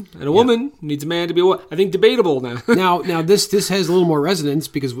man, and a woman needs a man to be a woman. I think debatable now. Now this has a little more resonance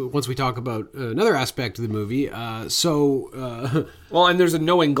because once we talk about another aspect of the movie, well, and there's a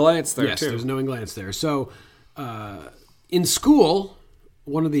knowing glance there, yes, too. there's a knowing glance there. So in school,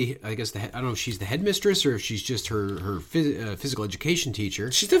 one of the, I guess, I don't know if she's the headmistress or if she's just her physical education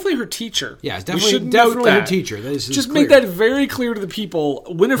teacher. She's definitely her teacher. Yeah, it's We definitely should note her that. teacher. That is Just clear. make that very clear to the people.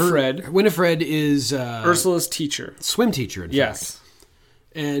 Winifred is Ursula's teacher. Swim teacher, in Yes. fact.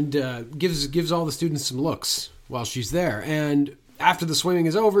 And gives all the students some looks while she's there. And after the swimming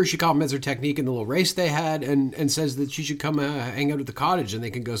is over, she compliments her technique in the little race they had and says that she should come hang out at the cottage and they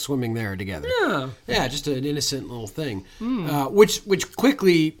can go swimming there together. Yeah, just an innocent little thing. Which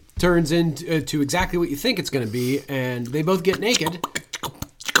quickly turns into exactly what you think it's going to be. And they both get naked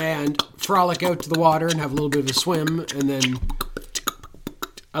and frolic out to the water and have a little bit of a swim. And then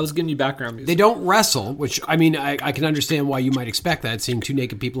I was giving you background music. they don't wrestle, which, I mean, I can understand why you might expect that, seeing two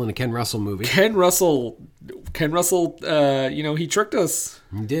naked people in a Ken Russell movie. Ken Russell, he tricked us.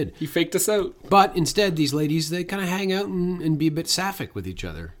 He did. He faked us out. But instead, these ladies, they kind of hang out and be a bit sapphic with each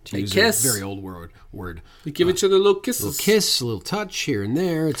other. To They use kiss. a very old word. They give each other little kisses. A little kiss, a little touch here and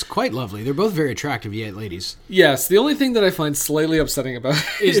there. It's quite lovely. They're both very attractive yet ladies. Yes, the only thing that I find slightly upsetting about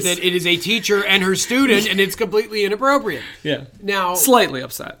it Is that it is a teacher and her student, and it's completely inappropriate. Yeah. Now, Slightly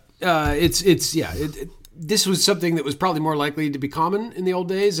upset. this was something that was probably more likely to be common in the old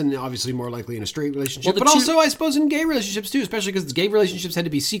days, and obviously more likely in a straight relationship. Well, but also, I suppose, in gay relationships too, especially because gay relationships had to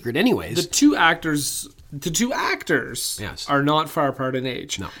be secret anyways. The two actors Yes. are not far apart in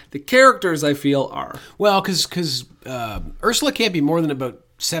age. No. The characters, I feel, are. Well, because Ursula can't be more than about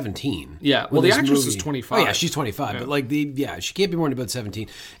 17. Yeah, well, when the this actress movie- is 25. Oh, yeah, she's 25. But she can't be more than about 17.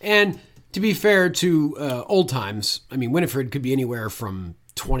 And to be fair to old times, I mean, Winifred could be anywhere from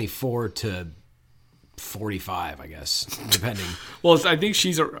 24 to 45, I guess, depending. Well, I think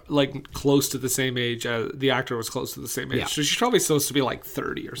she's close to the same age. The actor was close to the same age. Yeah. So she's probably supposed to be like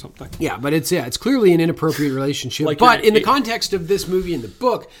 30 or something. Yeah, but it's clearly an inappropriate relationship. Like but you're- in the context of this movie and the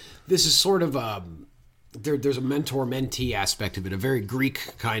book, this is sort of there's a mentor-mentee aspect of it, a very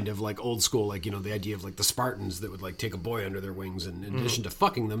Greek kind of like old school, like, the idea of like the Spartans that would like take a boy under their wings, and in addition to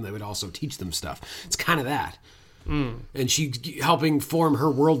fucking them, they would also teach them stuff. It's kind of that. And she's helping form her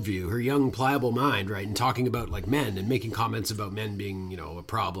worldview, her young, pliable mind, right? And talking about like men and making comments about men being, a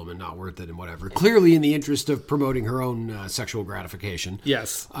problem and not worth it and whatever. Clearly in the interest of promoting her own sexual gratification.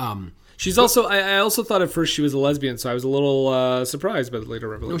 Yes. She's also, I also thought at first she was a lesbian, so I was a little surprised by the later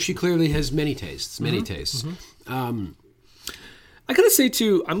revelation. No, she clearly has many tastes, I gotta say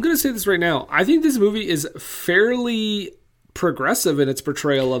too, I'm gonna say this right now. I think this movie is fairly progressive in its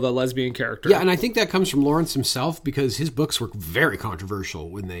portrayal of a lesbian character. Yeah, and I think that comes from Lawrence himself because his books were very controversial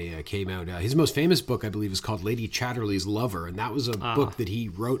when they came out. His most famous book, I believe, is called Lady Chatterley's Lover, and that was a book that he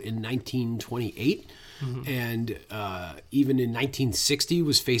wrote in 1928. And even in 1960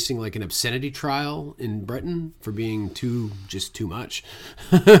 was facing like an obscenity trial in Britain for being too much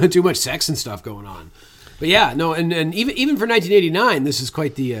sex and stuff going on. But yeah, no, and even for 1989, this is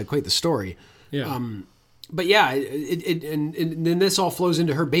quite the story. Yeah. But yeah, and then this all flows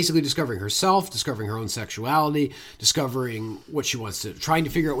into her basically discovering herself, discovering her own sexuality, discovering trying to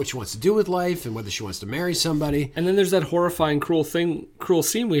figure out what she wants to do with life and whether she wants to marry somebody. And then there's that horrifying, cruel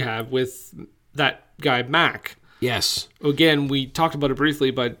scene we have with that guy, Mac. Yes. Again, we talked about it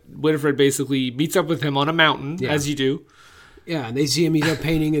briefly, but Winifred basically meets up with him on a mountain, as you do. Yeah, and they see him, he's out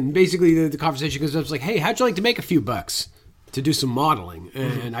painting, and basically the conversation goes up, it's like, hey, how'd you like to make a few bucks to do some modeling?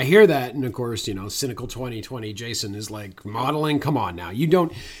 And I hear that, and of course, cynical 2020 Jason is like, modeling? Come on now. You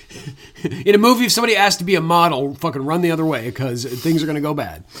don't... In a movie, if somebody asks to be a model, fucking run the other way, because things are going to go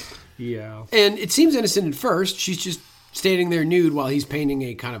bad. Yeah. And it seems innocent at first. She's just standing there nude while he's painting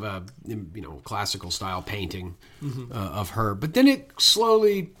a kind of a, classical style painting of her. But then it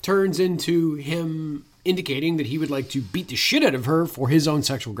slowly turns into him indicating that he would like to beat the shit out of her for his own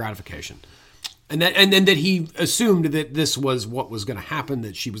sexual gratification. And then that he assumed that this was what was going to happen,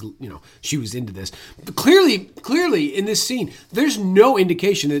 that she was into this. But clearly in this scene, there's no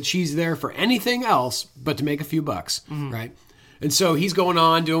indication that she's there for anything else but to make a few bucks, right? And so he's going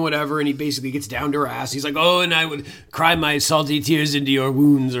on, doing whatever, and he basically gets down to her ass. He's like, oh, and I would cry my salty tears into your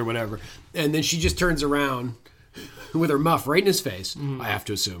wounds or whatever. And then she just turns around with her muff right in his face, I have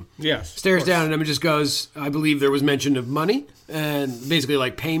to assume. Yes. Stares down at him and just goes, I believe there was mention of money, and basically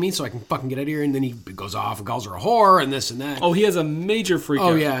like, pay me so I can fucking get out of here. And then he goes off and calls her a whore and this and that. Oh, he has a major freak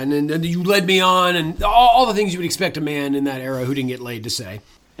out. Oh, yeah, and then you led me on, and all the things you would expect a man in that era who didn't get laid to say.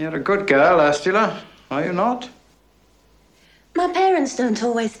 You're a good girl, Ursula, are you not? My parents don't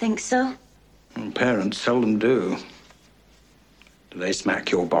always think so. And parents seldom do. Do they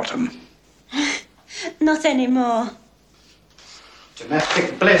smack your bottom? Not anymore.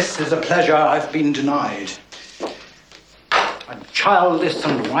 Domestic bliss is a pleasure I've been denied. I'm childless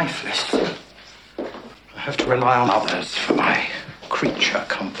and wifeless. I have to rely on others for my creature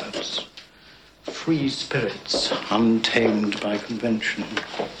comforts. Free spirits, untamed by convention.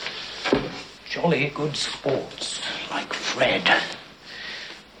 Jolly good sports, like Fred.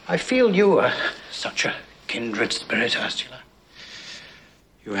 I feel you are such a kindred spirit, Ursula.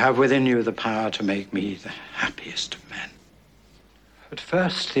 You have within you the power to make me the happiest of men. At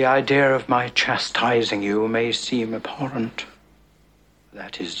first, the idea of my chastising you may seem abhorrent.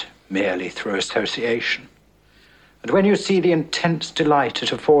 That is merely through association. And when you see the intense delight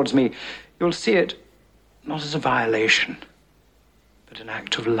it affords me, you'll see it not as a violation, but an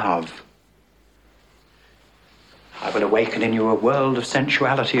act of love. I will awaken in you a world of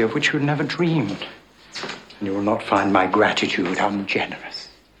sensuality of which you never dreamed, and you will not find my gratitude ungenerous.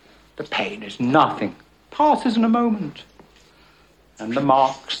 The pain is nothing, passes in a moment, and the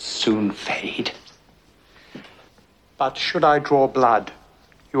marks soon fade. But should I draw blood,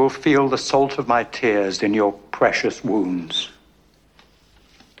 you will feel the salt of my tears in your precious wounds.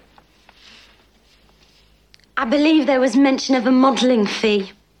 I believe there was mention of a modelling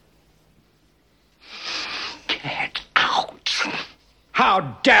fee. Get out! How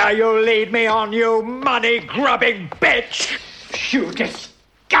dare you lead me on, you money-grubbing bitch! You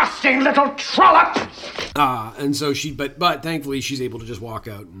disgusting little trollop! And so but thankfully she's able to just walk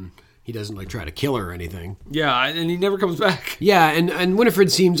out, and he doesn't like try to kill her or anything. Yeah, and he never comes back. Yeah, and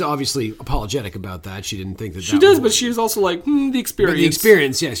Winifred seems obviously apologetic about that. She didn't think that She does, but she was also like, the experience. But the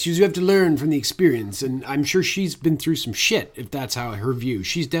experience, yes. You have to learn from the experience, and I'm sure she's been through some shit, if that's how her view.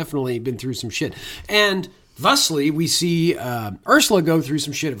 She's definitely been through some shit. And thusly, we see Ursula go through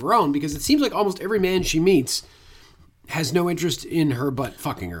some shit of her own, because it seems like almost every man she meets has no interest in her but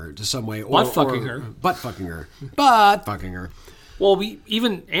fucking her to some way. Butt fucking her. Butt fucking her. Butt fucking her. Well,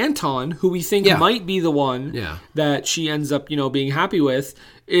 even Anton, who we think might be the one that she ends up, being happy with,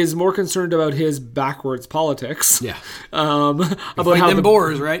 is more concerned about his backwards politics. Yeah. About how them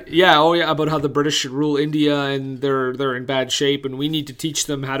Boers, right? Yeah. Oh, yeah. About how the British should rule India and they're in bad shape, and we need to teach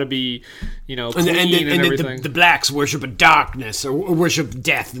them how to be, clean and everything. The blacks worship a darkness or worship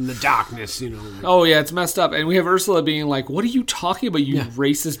death in the darkness. Oh yeah, it's messed up. And we have Ursula being like, "What are you talking about? You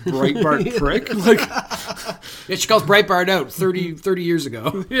racist Breitbart prick!" Like, yeah, she calls Breitbart out 30 years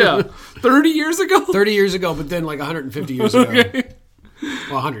ago. Yeah, 30 years ago. 30 years ago, but then like 150 years ago. Okay.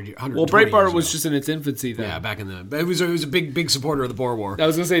 Well, 100. Well, Breitbart was just in its infancy then. Yeah, back in the... It was a big supporter of the Boer War. I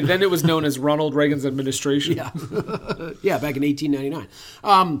was going to say, then it was known as Ronald Reagan's administration. Yeah. Yeah, back in 1899.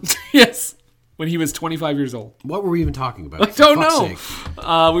 Yes. When he was 25 years old. What were we even talking about? I don't know.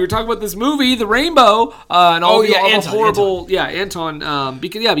 We were talking about this movie, The Rainbow, and all the Anton, horrible... Anton. Yeah, Anton.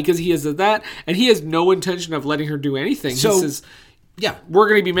 Because he is that, and he has no intention of letting her do anything. So, he says... Yeah, we're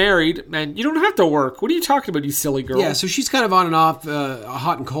going to be married, and you don't have to work. What are you talking about, you silly girl? Yeah, so she's kind of on and off,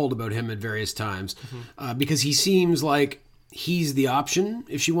 hot and cold about him at various times, because he seems like he's the option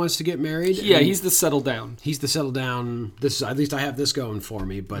if she wants to get married. Yeah, he's the settle down. He's the settle down. At least I have this going for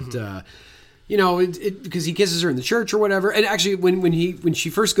me, but because he kisses her in the church or whatever. And actually, when she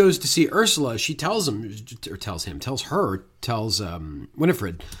first goes to see Ursula, she tells Winifred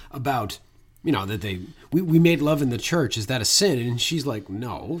about. That we made love in the church. Is that a sin? And she's like,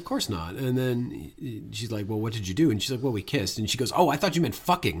 no, of course not. And then she's like, well, what did you do? And she's like, well, we kissed. And she goes, oh, I thought you meant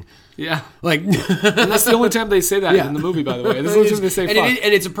fucking. Yeah. Like, and that's the only time they say that in the movie, by the way. That's the only time they say fuck.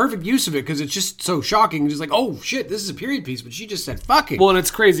 And it's a perfect use of it because it's just so shocking. Just like, oh, shit, this is a period piece, but she just said fucking. Well, and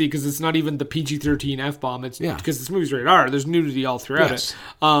it's crazy because it's not even the PG-13 F-bomb. It's because this movie's rated R. There's nudity all throughout it.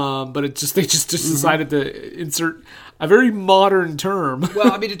 But it just they just decided to insert a very modern term.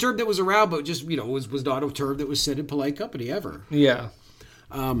 Well, I mean, a term that was around, but just, was not a term that was said in polite company ever. Yeah.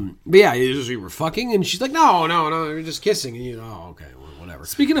 But yeah, we were fucking, and she's like, no, we're just kissing. And okay, whatever.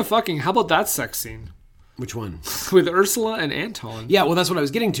 Speaking of fucking, how about that sex scene Which one? with Ursula and Anton? Yeah, well, that's what I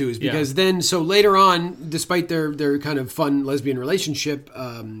was getting to, is because then, so later on, despite their kind of fun lesbian relationship,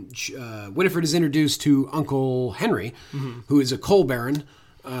 Winifred is introduced to Uncle Henry, who is a coal baron,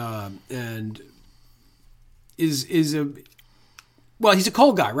 and is a, well, he's a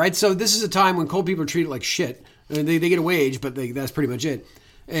coal guy, right? So this is a time when coal people are treated like shit. They get a wage, but that's pretty much it.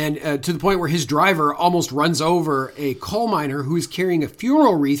 And to the point where his driver almost runs over a coal miner who is carrying a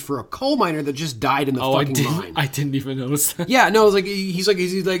funeral wreath for a coal miner that just died in the fucking mine. I didn't even notice that. Yeah, no, it's like he's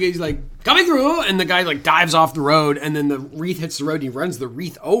like coming through, and the guy like dives off the road, and then the wreath hits the road, and he runs the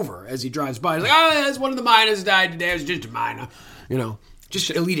wreath over as he drives by. He's like, oh, that's one of the miners died today. It was just a miner,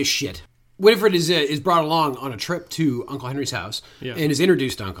 just elitist shit. Winifred is brought along on a trip to Uncle Henry's house and is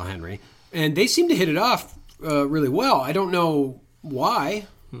introduced to Uncle Henry, and they seem to hit it off really well. I don't know why.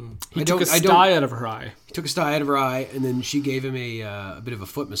 He took a sty out of her eye. He took a sty out of her eye, and then she gave him a bit of a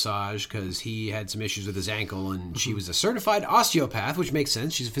foot massage because he had some issues with his ankle, and she was a certified osteopath, which makes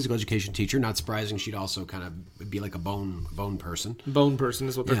sense. She's a physical education teacher. Not surprising. She'd also kind of be like a bone person. Bone person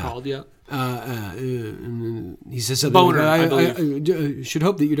is what they're called, yeah. And he says something Boner, like, I should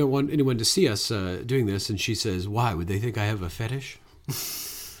hope that you don't want anyone to see us doing this. And she says, why? Would they think I have a fetish?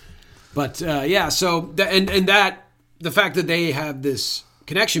 But, so, the fact that they have this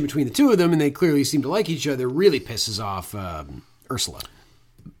connection between the two of them and they clearly seem to like each other really pisses off Ursula.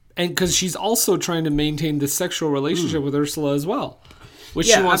 And because she's also trying to maintain this sexual relationship with Ursula as well, which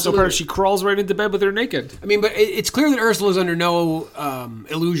she wants no part of. She crawls right into bed with her naked. I mean, but it's clear that Ursula's under no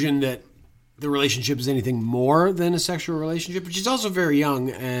illusion that the relationship is anything more than a sexual relationship, but she's also very young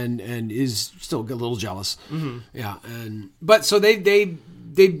and is still a little jealous. Mm-hmm. Yeah, but so they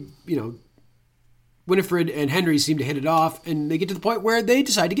Winifred and Henry seem to hit it off, and they get to the point where they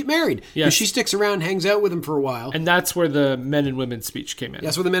decide to get married. Yes. She sticks around, hangs out with him for a while. And that's where the men and women speech came in.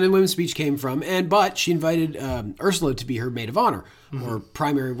 That's where the men and women speech came from. But she invited Ursula to be her maid of honor, or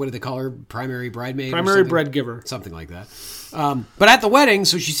primary, what do they call her? Primary bridemaid? Primary bread giver. Something like that. But at the wedding,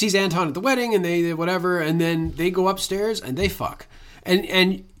 so she sees Anton at the wedding, and they whatever, and then they go upstairs, and they fuck. And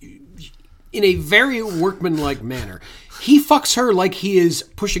in a very workmanlike manner. He fucks her like he is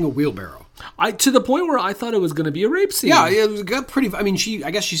pushing a wheelbarrow. To the point where I thought it was going to be a rape scene. Yeah, it got pretty. I mean, I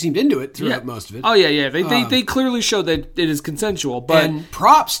guess she seemed into it throughout most of it. Oh yeah. They clearly show that it is consensual. But and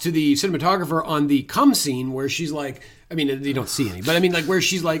props to the cinematographer on the cum scene where she's like, I mean, you don't see any, but I mean, like where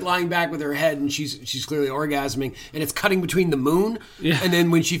she's like lying back with her head and she's clearly orgasming, and it's cutting between the moon, and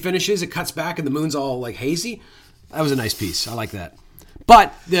then when she finishes, it cuts back and the moon's all like hazy. That was a nice piece. I like that.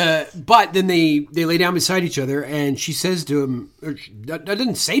 But then they lay down beside each other, and she says to him, I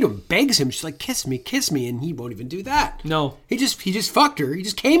didn't say to him, begs him. She's like, kiss me, and he won't even do that. No, he just fucked her. He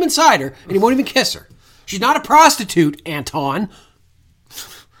just came inside her, and he won't even kiss her. She's not a prostitute, Anton.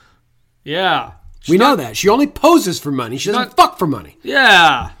 Yeah, we know that. She only poses for money. She doesn't fuck for money.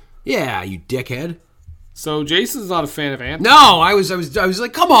 Yeah, you dickhead. So Jason's not a fan of Anton. No, I was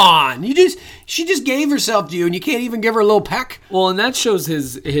like, come on, she just gave herself to you, and you can't even give her a little peck. Well, and that shows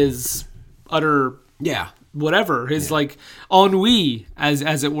his utter whatever, his like ennui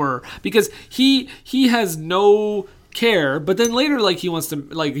as it were, because he has no care, but then later like he wants to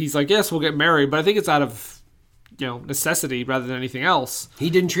like he's like, yes, we'll get married, but I think it's out of necessity rather than anything else. He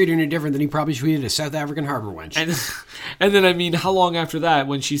didn't treat her any different than he probably treated a South African harbor wench. And then, I mean, how long after that,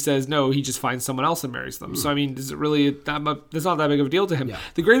 when she says no, he just finds someone else and marries them. So, I mean, is it really that's not that big of a deal to him. Yeah.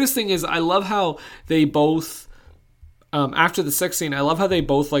 The greatest thing is I love how they both, after the sex scene, I love how they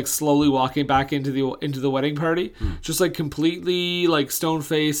both like slowly walking back into the wedding party, just like completely like stone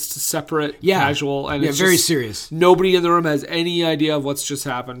faced, separate, casual, and it's very serious. Nobody in the room has any idea of what's just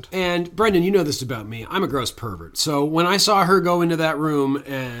happened. And Brendan, you know this about me. I'm a gross pervert. So when I saw her go into that room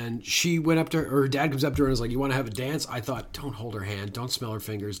and she went up to her, or her dad comes up to her and is like, "You want to have a dance?" I thought, don't hold her hand, don't smell her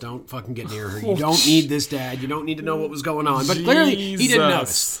fingers, don't fucking get near her. You don't need this, Dad. You don't need to know what was going on. But clearly, he didn't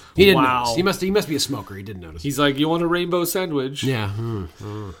notice. He didn't notice. He must be a smoker. He didn't notice. He's like, "You want a rainbow sandwich?" Yeah.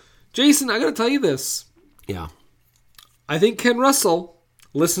 Jason, I gotta tell you this. Yeah. I think Ken Russell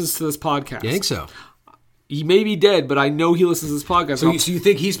listens to this podcast. You think so? He may be dead, but I know he listens to this podcast. So you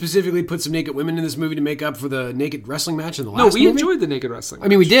think he specifically put some naked women in this movie to make up for the naked wrestling match in the last movie? No, we enjoyed the naked wrestling match. I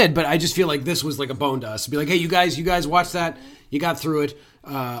mean, we did, but I just feel like this was like a bone to us. To be like, hey, you guys watch that. You got through it.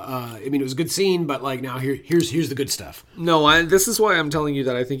 I mean, it was a good scene, but like now here's the good stuff. No, this is why I'm telling you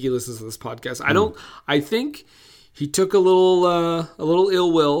that I think he listens to this podcast. I think he took a little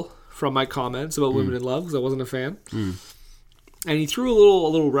ill will from my comments about women in love because I wasn't a fan. And he threw a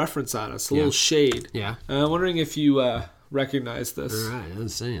little reference at us, a little shade. Yeah. I'm wondering if you recognize this. All right,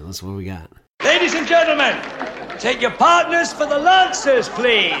 let's see. That's what we got. Ladies and gentlemen, Take your partners for the Lancers,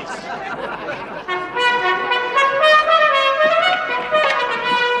 please.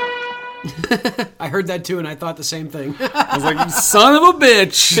 I heard that too, and I thought the same thing. I was like, you son of a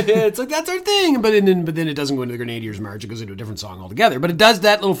bitch. It's like, that's our thing. But then it doesn't go into the Grenadiers March. It goes into a different song altogether. But it does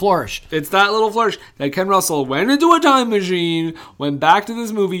that little flourish. It's that little flourish that Ken Russell went into a time machine, went back to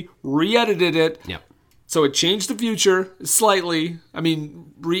this movie, re-edited it. Yep. So it changed the future slightly. I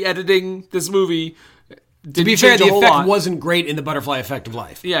mean, re-editing this movie didn't To be fair, change a the whole effect lot. wasn't great in the butterfly effect of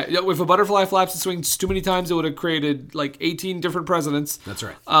life. Yeah, if a butterfly flaps its wings too many times, it would have created like 18 different presidents. That's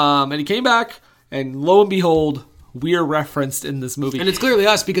right. And he came back, and lo and behold, we are referenced in this movie. And it's clearly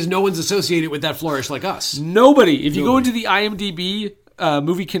us because no one's associated with that flourish like us. Nobody. If you go into the IMDb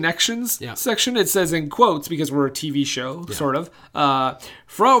movie connections Yeah. section, it says in quotes, because we're a TV show, sort of,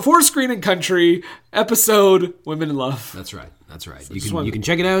 for Screen and Country, episode Women in Love. That's right. That's right. So You can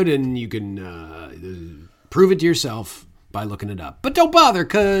check it out and you can prove it to yourself by looking it up. But don't bother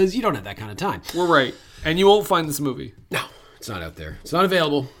because you don't have that kind of time. We're right. And you won't find this movie. No, it's not out there. It's not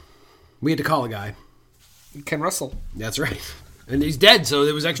available. We had to call a guy. Ken Russell. That's right. And he's dead, so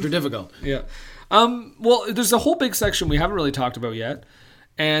it was extra difficult. Yeah. Well, there's a whole big section we haven't really talked about yet.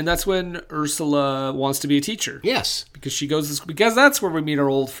 And that's when Ursula wants to be a teacher. Yes. Because that's where we meet our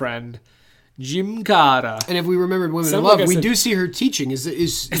old friend, Jim Carter. And if we remembered Women in Sounded Love, like I we said- do see her teaching.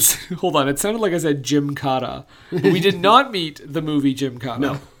 Hold on, it sounded like I said Jim Carter. But we did not meet the movie Jim Carter.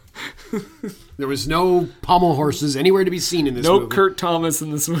 No. There was no pommel horses anywhere to be seen in this No movie. Kurt Thomas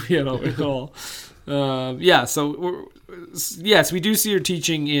in this movie at all. Yes, we do see her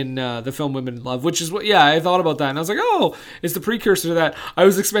teaching in the film Women in Love, which is what, I thought about that. And I was like, oh, it's the precursor to that. I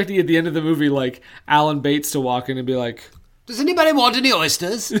was expecting at the end of the movie, like, Alan Bates to walk in and be like, does anybody want any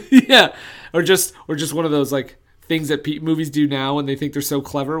oysters? yeah. Or just one of those, like, things that movies do now when they think they're so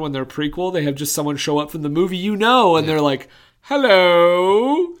clever when they're a prequel. They have just someone show up from the movie and they're like,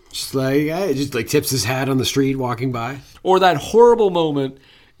 hello. Just like tips his hat on the street walking by. Or that horrible moment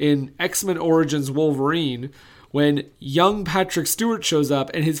in X-Men Origins Wolverine when young Patrick Stewart shows up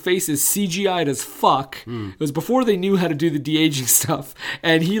and his face is CGI'd as fuck. It was before they knew how to do the de-aging stuff.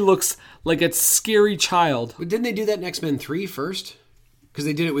 And he looks like a scary child. But didn't they do that in X-Men 3 first? Because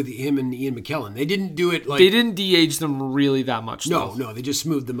they did it with him and Ian McKellen. They didn't do it like... They didn't de-age them really that much, though. No, they just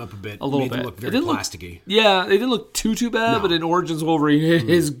smoothed them up a bit. A little made bit. them look very plasticky. They didn't look too bad, No. but in Origins Wolverine, it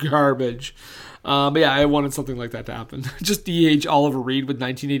is garbage. But yeah, I wanted something like that to happen. Just de-age Oliver Reed with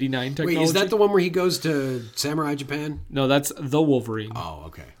 1989 technology. Wait, is that the one where he goes to Samurai Japan? No, that's the Wolverine. Oh,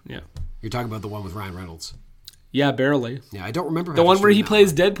 okay. Yeah. You're talking about the one with Ryan Reynolds. Yeah, barely. Yeah, I don't remember. The one where he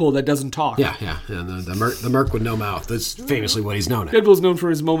plays Deadpool that doesn't talk. Yeah. The Merc with no mouth. That's famously what he's known as. Deadpool's known for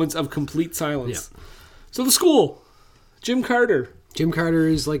his moments of complete silence. Yeah. So the school, Jim Carter. Jim Carter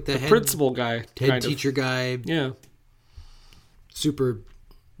is like the head principal guy. Head teacher guy. Yeah. Super...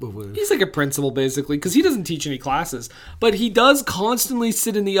 He's like a principal, basically, because he doesn't teach any classes. But he does constantly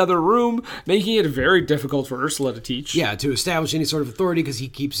sit in the other room, making it very difficult for Ursula to teach. Yeah, to establish any sort of authority, because he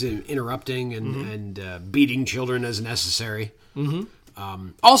keeps interrupting and beating children as necessary. Mm-hmm.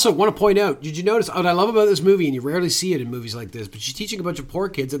 Also, want to point out, did you notice what I love about this movie, and you rarely see it in movies like this, but she's teaching a bunch of poor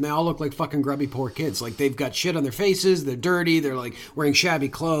kids, and they all look like fucking grubby poor kids. Like, they've got shit on their faces, they're dirty, they're, like, wearing shabby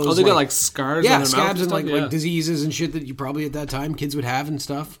clothes. Oh, they got, like, scars on their scabs mouth and, and like diseases and shit that you probably at that time kids would have and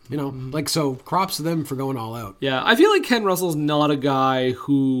stuff. You know, like, so props to them for going all out. Yeah, I feel like Ken Russell's not a guy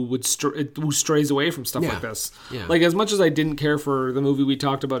who who strays away from stuff like this. Yeah. Like, as much as I didn't care for the movie we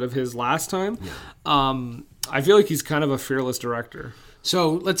talked about of his last time, I feel like he's kind of a fearless director.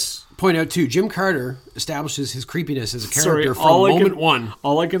 So let's point out too, Jim Carter establishes his creepiness as a character from moment one.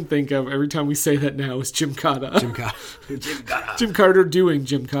 All I can think of every time we say that now is Jim Carter. Jim Carter. Jim Carter doing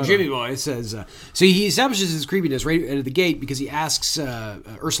Jim Carter. Jimmy Boy says, so he establishes his creepiness right at the gate because he asks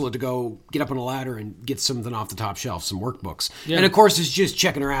Ursula to go get up on a ladder and get something off the top shelf, some workbooks. Yeah. And of course, it's just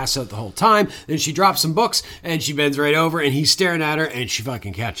checking her ass out the whole time. Then she drops some books and she bends right over and he's staring at her and she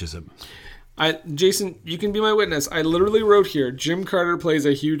fucking catches him. Jason, you can be my witness. I literally wrote here, Jim Carter plays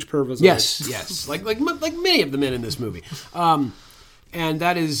a huge pervazone. Yes. like many of the men in this movie. And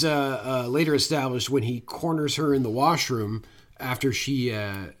that is later established when he corners her in the washroom after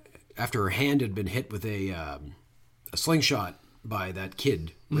her hand had been hit with a slingshot by that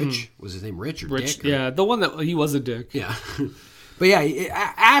kid. Rich. Was his name Rich or Dick? Yeah, the one that he was a dick. Yeah. But yeah,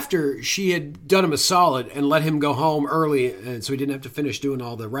 after she had done him a solid and let him go home early, and so he didn't have to finish doing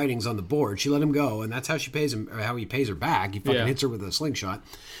all the writings on the board, she let him go, and that's how she pays him, or how he pays her back. He fucking hits her with a slingshot.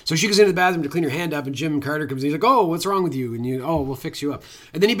 So she goes into the bathroom to clean her hand up, and Jim Carter comes in. He's like, "Oh, what's wrong with you?" And we'll fix you up.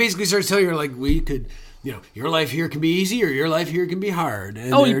 And then he basically starts telling her like, we could your life here can be easy or your life here can be hard.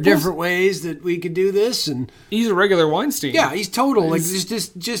 And Oh, he there are pulls- different ways that we could do this. And He's a regular Weinstein. yeah, he's total, like,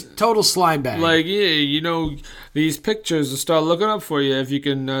 just total slime bag. Like, yeah, these pictures will start looking up for you if you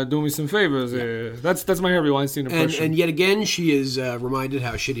can do me some favors. That's my Harvey Weinstein impression. And yet again, she is reminded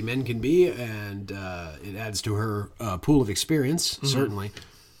how shitty men can be, and it adds to her pool of experience, certainly,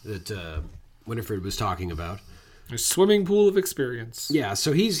 that Winifred was talking about. A swimming pool of experience. Yeah,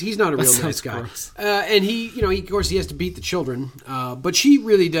 so he's not a real sounds nice guy, gross. and he of course he has to beat the children, but she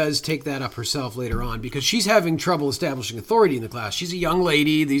really does take that up herself later on because she's having trouble establishing authority in the class. She's a young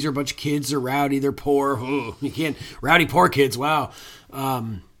lady; these are a bunch of kids. They're rowdy, they're poor. Ugh, you can't rowdy poor kids. Wow.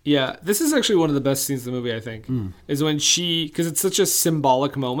 Yeah, this is actually one of the best scenes in the movie, I think, is when because it's such a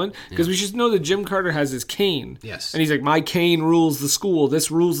symbolic moment, because we should know that Jim Carter has his cane. Yes. And he's like, my cane rules the school, this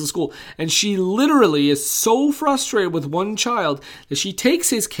rules the school. And she literally is so frustrated with one child that she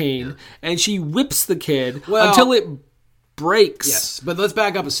takes his cane and she whips the kid until it breaks. Yes, but let's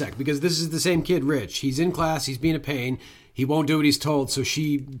back up a sec because this is the same kid, Rich. He's in class, he's being a pain. He won't do what he's told, so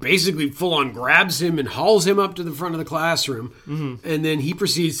she basically full-on grabs him and hauls him up to the front of the classroom, and then he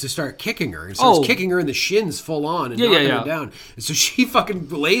proceeds to start kicking her and starts kicking her in the shins full-on and knocking her down. And so she fucking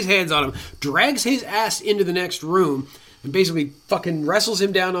lays hands on him, drags his ass into the next room, and basically fucking wrestles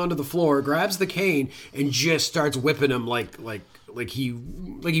him down onto the floor, grabs the cane, and just starts whipping him like he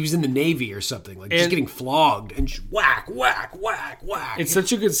was in the Navy or something, just getting flogged and just whack, whack, whack, whack. It's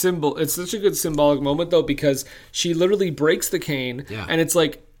such a good symbol. It's such a good symbolic moment though, because she literally breaks the cane, and it's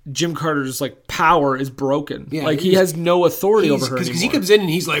like Jim Carter's like power is broken. Yeah, like he has no authority over her anymore. Because he comes in and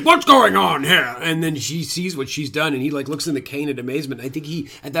he's like, "What's going on here?" And then she sees what she's done, and he like looks in the cane in amazement. I think he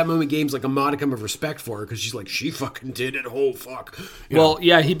at that moment gains like a modicum of respect for her because she's like, "She fucking did it. Oh fuck."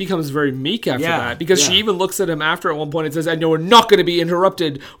 Yeah, he becomes very meek after that because she even looks at him after at one point and says, "I know we're not going to be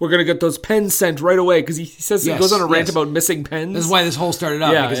interrupted. We're going to get those pens sent right away." Because he says he goes on a rant about missing pens. That's why this whole started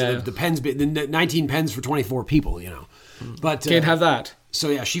out because of the pens, the 19 pens for 24 people. But can't have that. So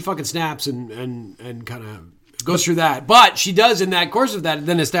yeah, she fucking snaps and kind of goes through that. But she does in that course of that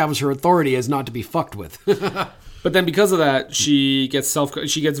then establish her authority as not to be fucked with. But then because of that, she gets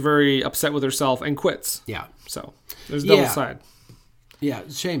very upset with herself and quits. Yeah. So there's a double side. Yeah,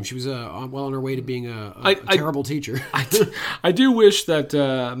 it's a shame. She was well on her way to being a terrible teacher. I do wish that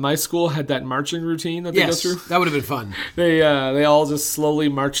my school had that marching routine that they go through. That would have been fun. They all just slowly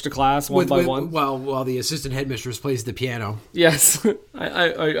march to class one by one. While the assistant headmistress plays the piano. Yes,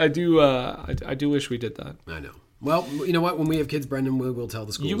 I do wish we did that. I know. Well, you know what? When we have kids, Brendan, we'll tell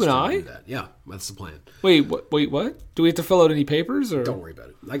the schools. You and I? Do that. Yeah, that's the plan. Wait, what? Do we have to fill out any papers or? Don't worry about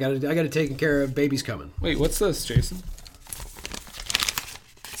it. I got to take care of babies coming. Wait, what's this, Jason?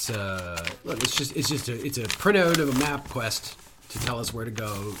 It's a printout of a map quest to tell us where to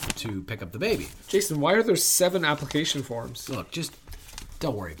go to pick up the baby. Jason, why are there 7 application forms? Look, just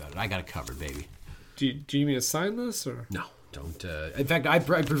don't worry about it. I got it covered, baby. Do you need me to sign this or? No, don't. In fact, I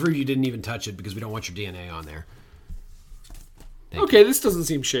prefer you didn't even touch it because we don't want your DNA on there. Okay, this doesn't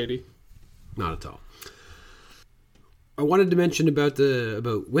seem shady. Not at all. I wanted to mention about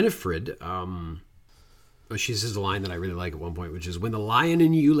Winifred. She says a line that I really like at one point, which is, "When the lion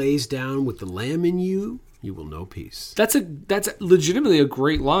in you lays down with the lamb in you, you will know peace." That's legitimately a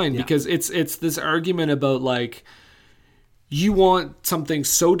great line because it's this argument about like you want something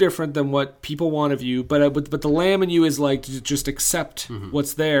so different than what people want of you, but the lamb in you is like to just accept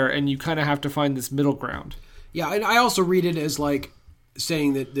what's there, and you kind of have to find this middle ground. Yeah, and I also read it as like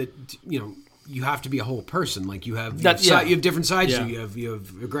saying that you have to be a whole person. Like you have different sides. Yeah. You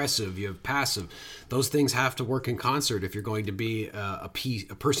have aggressive. You have passive. Those things have to work in concert if you're going to be a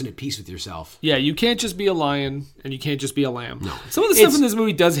person at peace with yourself. Yeah, you can't just be a lion and you can't just be a lamb. No. Some of the stuff in this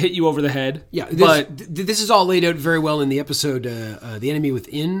movie does hit you over the head. Yeah, this is all laid out very well in the episode The Enemy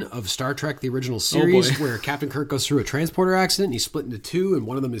Within of Star Trek, the original series, where Captain Kirk goes through a transporter accident and he's split into 2, and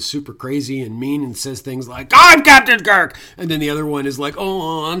one of them is super crazy and mean and says things like, "I'm Captain Kirk!" And then the other one is like,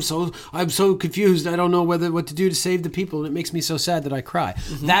 "Oh, I'm so confused. I don't know what to do to save the people, and it makes me so sad that I cry."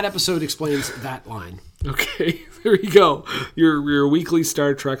 Mm-hmm. That episode explains that line. Okay, there you go. Your weekly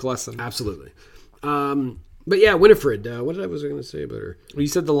Star Trek lesson. Absolutely. But yeah, Winifred. What was I going to say about her? Well, you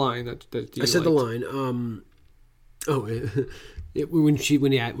said the line that you said liked. The line. When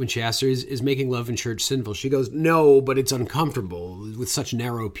she asks her, is making love in church sinful? She goes, "No, but it's uncomfortable with such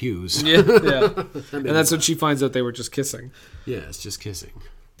narrow pews." Yeah. And that's when she finds out they were just kissing. Yeah, it's just kissing.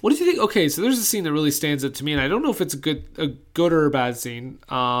 What do you think? Okay, so there's a scene that really stands out to me, and I don't know if it's a good or a bad scene.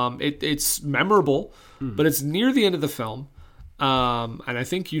 It's memorable, but it's near the end of the film, and I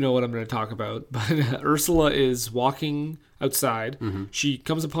think you know what I'm going to talk about. But Ursula is walking outside. She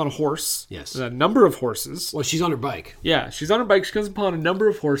comes upon a horse. Yes. A number of horses. Well, she's on her bike. Yeah, she's on her bike. She comes upon a number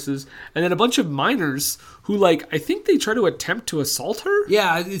of horses, and then a bunch of miners who, like, I think they try to attempt to assault her.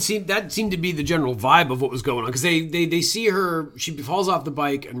 Yeah, that seemed to be the general vibe of what was going on, because they see her. She falls off the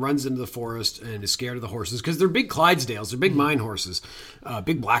bike and runs into the forest and is scared of the horses, because they're big Clydesdales. They're big mine horses,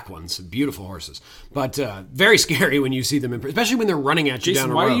 big black ones, beautiful horses, but very scary when you see them, especially when they're running at you Jason,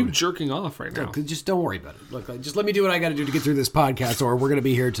 down a why road. are you jerking off right now? Look, just don't worry about it. Look, just let me do what I got to do to get through this podcast, or we're going to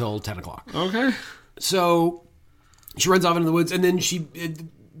be here till 10 o'clock. Okay. So she runs off into the woods, and then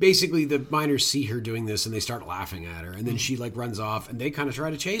basically the miners see her doing this, and they start laughing at her, and then she like runs off, and they kind of try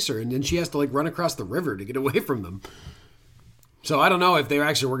to chase her, and then she has to like run across the river to get away from them. So I don't know if they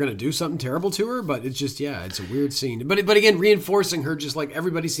actually were going to do something terrible to her, but it's just, it's a weird scene. But again, reinforcing her, just like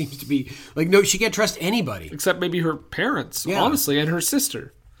everybody seems to be like, no, she can't trust anybody except maybe her parents, honestly, and her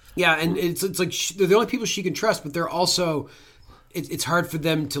sister. Yeah, and it's like they're the only people she can trust, but they're also it's hard for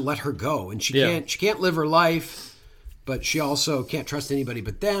them to let her go, and she can't live her life, but she also can't trust anybody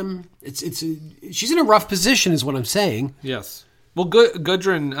but them. She's in a rough position, is what I'm saying. Yes. Well,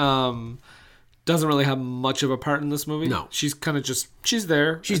 Gudrun doesn't really have much of a part in this movie. No, she's kind of just she's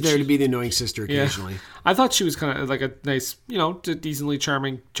there. She's there to be the annoying sister occasionally. Yeah. I thought she was kind of like a nice, decently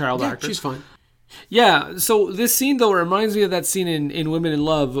charming child actor. She's fine. Yeah, so this scene, though, reminds me of that scene in Women in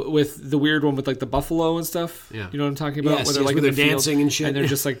Love with the weird one with, like, the buffalo and stuff. Yeah. You know what I'm talking about? Yes, where they're, like, where in they're the dancing field, and shit. And they're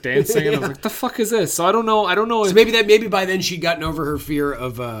just, like, dancing. And I was like, the fuck is this? So I don't know. So if... maybe by then she'd gotten over her fear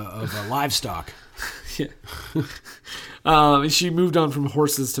of livestock. Yeah. She moved on from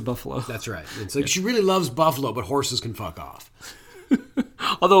horses to buffalo. That's right. It's like she really loves buffalo, but horses can fuck off.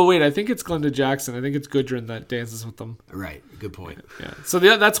 Although, wait, I think it's Glenda Jackson. I think it's Gudrun that dances with them. Right. Good point. Yeah. So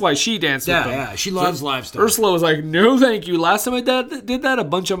that's why she danced with them. Yeah, she loves livestock. Ursula was like, no, thank you. Last time I did that, a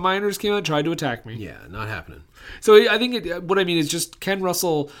bunch of miners came out and tried to attack me. Yeah, not happening. So I think what I mean is just Ken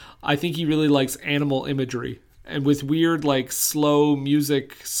Russell, I think he really likes animal imagery. And with weird, like, slow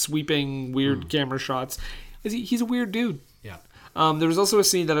music, sweeping, weird camera shots. He's a weird dude. Yeah. There was also a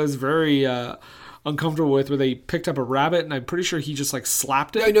scene that I was very... uncomfortable with, where they picked up a rabbit, and I'm pretty sure he just like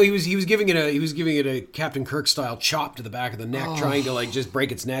slapped it. No, he was giving it a Captain Kirk style chop to the back of the neck, trying to like just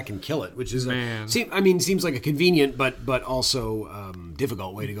break its neck and kill it, which is seems like a convenient but also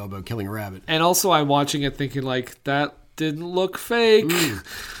difficult way to go about killing a rabbit. And also, I'm watching it thinking like that didn't look fake.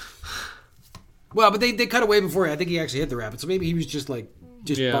 Well, but they cut away before I think he actually hit the rabbit, so maybe he was just bonking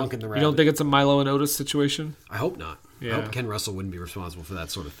the rabbit. You don't think it's a Milo and Otis situation? I hope not. Yeah. I hope Ken Russell wouldn't be responsible for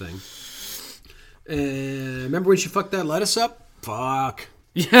that sort of thing. Remember when she fucked that lettuce up? Fuck.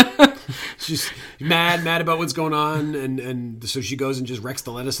 Yeah. She's mad about what's going on, and so she goes and just wrecks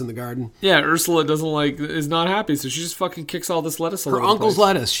the lettuce in the garden. Yeah, Ursula is not happy, so she just fucking kicks all this lettuce all over her uncle's the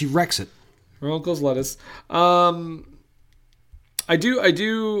place. Lettuce. She wrecks it. Her uncle's lettuce. I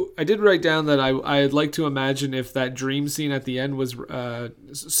did write down that I'd like to imagine if that dream scene at the end was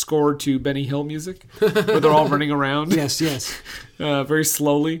scored to Benny Hill music, where they're all running around. Yes. Very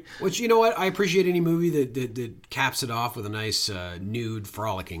slowly. Which, you know what? I appreciate any movie that caps it off with a nice nude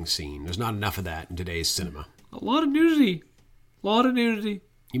frolicking scene. There's not enough of that in today's cinema. A lot of nudity. You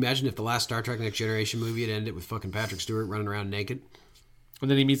imagine if the last Star Trek Next Generation movie had ended with fucking Patrick Stewart running around naked?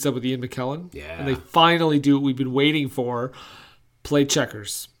 And then he meets up with Ian McKellen. Yeah. And they finally do what we've been waiting for. Play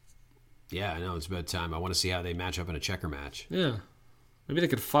checkers. Yeah, I know. It's about time. I want to see how they match up in a checker match. Yeah. Maybe they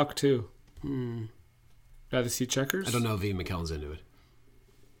could fuck, too. Rather see checkers? I don't know if Ian McKellen's into it.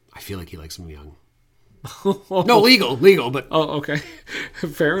 I feel like he likes them young. No, legal, but... Oh, okay.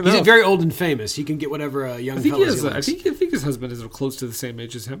 Fair enough. He's very old and famous. He can get whatever young fellas he likes. I think his husband is close to the same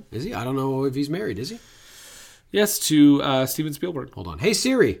age as him. Is he? I don't know if he's married, is he? Yes, to Steven Spielberg. Hold on. Hey,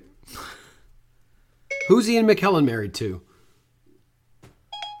 Siri. Who's Ian McKellen married to?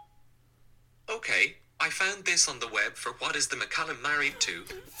 Okay, I found this on the web for what is the McCallum married to.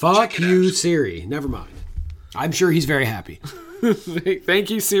 Fuck you, Siri. Never mind. I'm sure he's very happy. Thank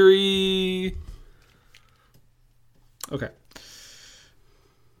you, Siri. Okay.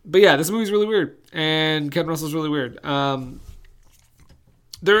 But yeah, this movie's really weird, and Ken Russell's really weird.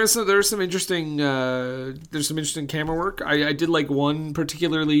 There's some interesting camera work. I did like one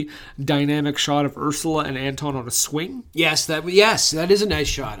particularly dynamic shot of Ursula and Anton on a swing. Yes, that is a nice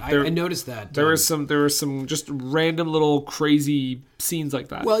shot. I noticed that. There were some just random little crazy scenes like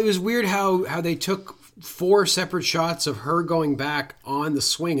that. Well, it was weird how they took 4 separate shots of her going back on the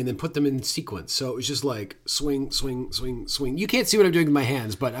swing and then put them in sequence. So it was just like swing, swing, swing, swing. You can't see what I'm doing with my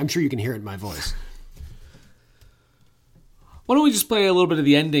hands, but I'm sure you can hear it in my voice. Why don't we just play a little bit of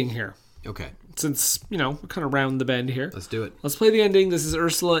the ending here? Okay. since we're kind of round the bend here. Let's do it. Let's play the ending. This is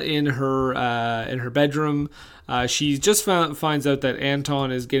Ursula in her bedroom. She just finds out that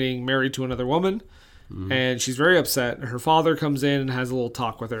Anton is getting married to another woman, and she's very upset. Her father comes in and has a little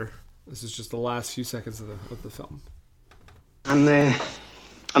talk with her. This is just the last few seconds of the film. I'm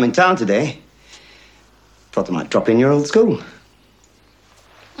in town today. Thought I might drop in your old school.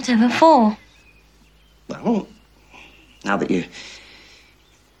 Whatever for? Well, now that you're...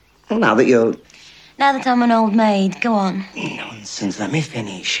 Now that I'm an old maid, go on. Nonsense, let me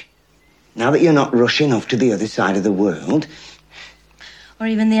finish. Now that you're not rushing off to the other side of the world... Or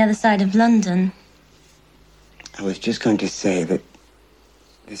even the other side of London. I was just going to say that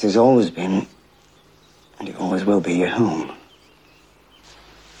this has always been, and it always will be, your home.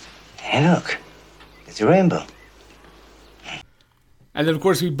 Hey, look. It's a rainbow. And then, of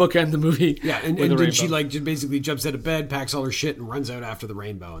course, we bookend the movie. Yeah, and then she just basically jumps out of bed, packs all her shit, and runs out after the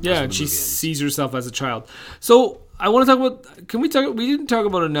rainbow. And and she sees herself as a child. So I want to talk about. We didn't talk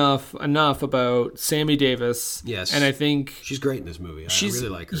about enough about Sammy Davis. Yes, and I think she's great in this movie. I really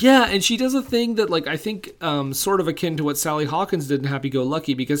like her. Yeah, and she does a thing that, I think, sort of akin to what Sally Hawkins did in Happy Go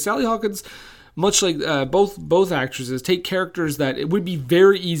Lucky, because Sally Hawkins, much like both actresses, take characters that it would be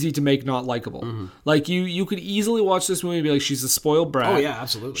very easy to make not likable. Mm-hmm. You could easily watch this movie and be like, she's a spoiled brat. Oh yeah,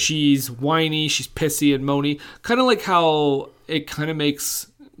 absolutely. She's whiny, she's pissy and moany. Kind of like how it kind of makes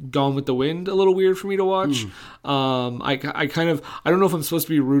Gone with the Wind a little weird for me to watch. I don't know if I'm supposed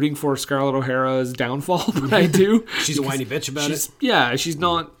to be rooting for Scarlett O'Hara's downfall, but I do. She's a whiny bitch about it. Yeah, she's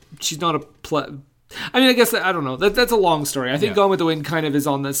not a I mean, I guess I don't know. That's a long story. I think Gone with the Wind kind of is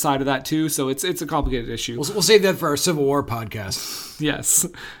on the side of that too, so it's a complicated issue. We'll save that for our Civil War podcast. Yes,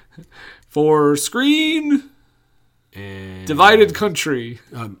 for Screen and Divided Country.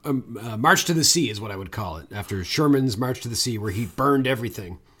 March to the Sea is what I would call it, after Sherman's March to the Sea, where he burned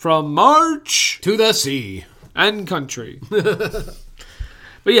everything from March to the Sea and Country.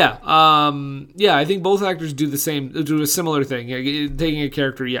 But I think both actors do a similar thing, taking a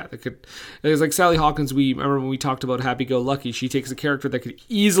character, that could. It's like Sally Hawkins. We remember when we talked about Happy Go Lucky. She takes a character that could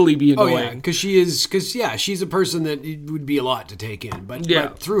easily be annoying. Oh yeah, because she's a person that it would be a lot to take in, but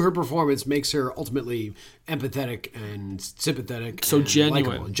through her performance makes her ultimately empathetic and sympathetic. So and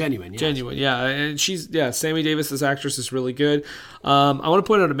genuine, genuine, yeah. And Sammy Davis' actress is really good. I want to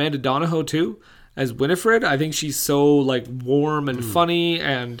point out Amanda Donohoe too. As Winifred, I think she's so warm and funny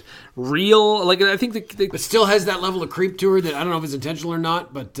and real. I think but still has that level of creep to her that I don't know if it's intentional or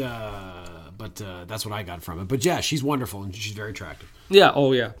not. But that's what I got from it. But yeah, she's wonderful and she's very attractive. Yeah.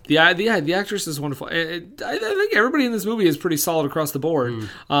 Oh yeah. The actress is wonderful. I think everybody in this movie is pretty solid across the board. They're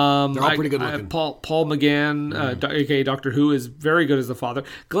all pretty good looking. Paul McGann, aka Doctor Who, is very good as the father.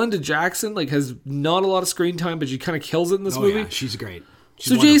 Glenda Jackson has not a lot of screen time, but she kind of kills it in this movie. Yeah, she's great.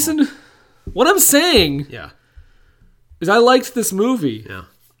 She's wonderful. Jason. What I'm saying is I liked this movie. Yeah.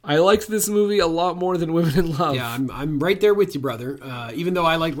 I liked this movie a lot more than Women in Love. Yeah, I'm right there with you, brother. Even though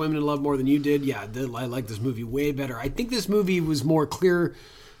I liked Women in Love more than you did, I like this movie way better. I think this movie was more clear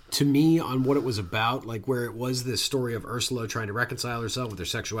to me on what it was about, where it was this story of Ursula trying to reconcile herself with her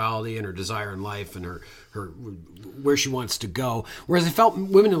sexuality and her desire in life and her where she wants to go. Whereas I felt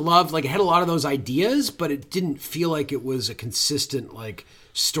Women in Love, it had a lot of those ideas, but it didn't feel like it was a consistent,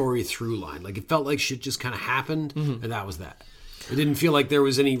 story through line. It felt like shit just kind of happened, and that was that. It didn't feel like there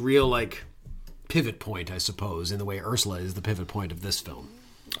was any real pivot point, I suppose, in the way Ursula is the pivot point of this film.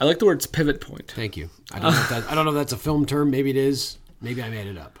 I like the words pivot point. Thank you. I don't know if that's a film term. Maybe it is. Maybe I made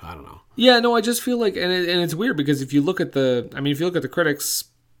it up. I don't know. Yeah, no, I just feel like, and it's weird because if you look at the critics,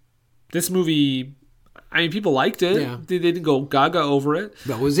 this movie, people liked it. Yeah. They didn't go gaga over it.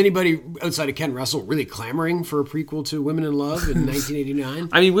 But was anybody outside of Ken Russell really clamoring for a prequel to Women in Love in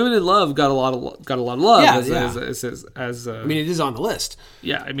 1989? Women in Love got a lot of love. Yeah, it is on the list.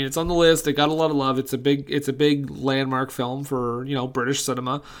 Yeah, it's on the list. It got a lot of love. It's a big landmark film for British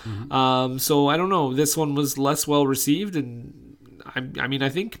cinema. Mm-hmm. So I don't know. This one was less well received, and I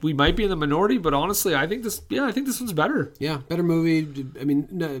think we might be in the minority, but honestly, I think this one's better. Yeah, better movie.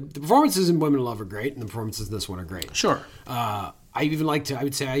 The performances in Women in Love are great, and the performances in this one are great. Sure. I even liked how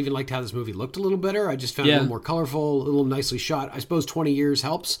this movie looked a little better. I just found it a little more colorful, a little nicely shot. I suppose 20 years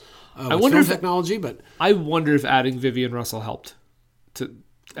helps. I wonder if technology, but I wonder if adding Vivian Russell helped to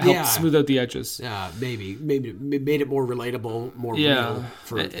help smooth out the edges. Yeah, maybe it made it more relatable, more real.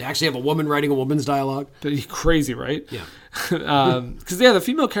 To actually have a woman writing a woman's dialogue. Crazy, right? Yeah. Because the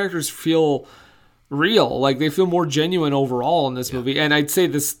female characters feel real, they feel more genuine overall in this movie. And I'd say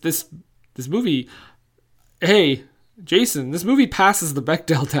this movie, hey, Jason, this movie passes the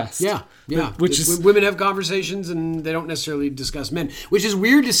Bechdel test. Yeah. Which is women have conversations and they don't necessarily discuss men, which is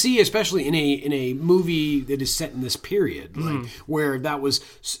weird to see, especially in a movie that is set in this period, like where that was,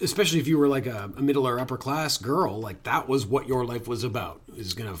 especially if you were like a middle or upper class girl, like that was what your life was about.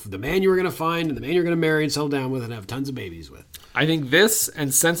 Is the man you were gonna find and the man you're gonna marry and settle down with and have tons of babies with. I think this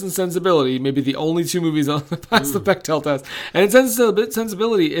and Sense and Sensibility may be the only two movies on that pass the Bechdel test. And in Sense and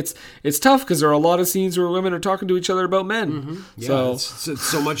Sensibility, it's tough because there are a lot of scenes where women are talking to each other about men. Yeah, it's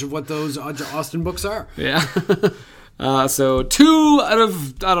so much of what those Austen books are. Yeah. So 2 out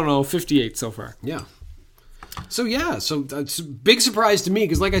of 58 so far. Yeah. So it's a big surprise to me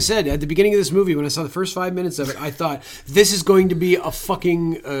because, like I said, at the beginning of this movie, when I saw the first 5 minutes of it, I thought this is going to be a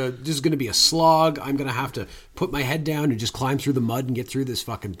this is going to be a slog. I'm going to have to put my head down and just climb through the mud and get through this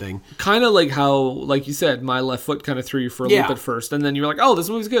fucking thing. Kind of like how, like you said, My Left Foot kind of threw you for a loop at first, and then you're like, oh, this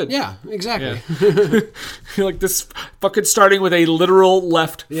movie's good. Yeah, exactly. Yeah. You're like, this fucking starting with a literal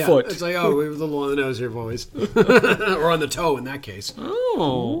left foot. It's like, oh, we were a little on the nose here, boys. Or on the toe in that case.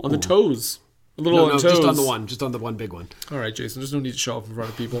 Oh, on the toes. A little no, on just toes. just on the one big one. All right, Jason. There's no need to show up in front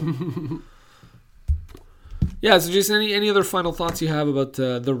of people. Yeah. So, Jason, any other final thoughts you have about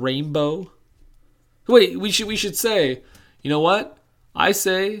the Rainbow? Wait, we should say. You know what? I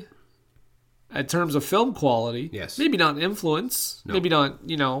say, in terms of film quality, yes. Maybe not influence, maybe not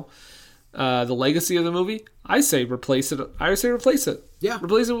the legacy of the movie. I say replace it. Yeah,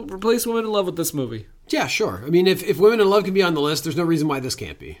 replace Women in Love with this movie. Yeah, sure. I mean, if Women in Love can be on the list, there's no reason why this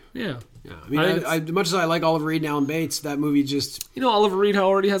can't be. Yeah. I mean, as much as I like Oliver Reed and Alan Bates, that movie just... Oliver Reed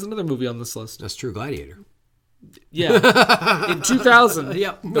already has another movie on this list. That's true, Gladiator. Yeah. In 2000.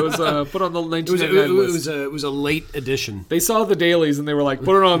 Yep. It was put on the 1999 list. It was a late edition. They saw the dailies and they were like,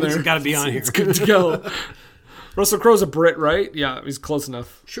 put it on there. It's got to be on here. It's good to go. Russell Crowe's a Brit, right? Yeah, he's close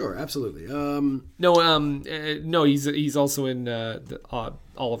enough. Sure, absolutely. No, he's also in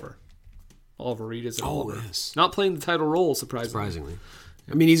Oliver. Oliver Reed is in Oliver. Yes. Not playing the title role, surprisingly.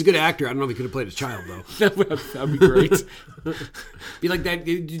 I mean, he's a good actor. I don't know if he could have played a child, though. That'd be great. Be like that.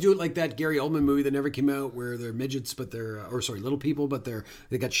 You do it like that Gary Oldman movie that never came out, where they're midgets, but they're little people, but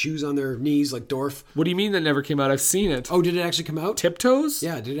they got shoes on their knees like Dorf. What do you mean that never came out? I've seen it. Oh, did it actually come out? Tiptoes?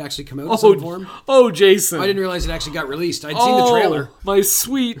 Yeah, did it actually come out in some form? Oh, Jason! I didn't realize it actually got released. I'd seen the trailer. My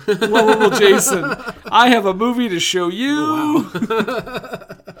sweet, lovable Jason! I have a movie to show you. Oh,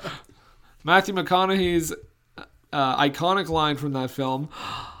 wow. Matthew McConaughey's iconic line from that film,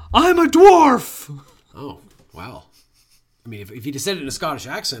 "I'm a dwarf!" Oh, wow. I mean, if he'd have said it in a Scottish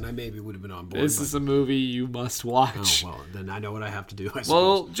accent, I maybe would have been on board. This is a movie you must watch. Oh, well, then I know what I have to do, I suppose.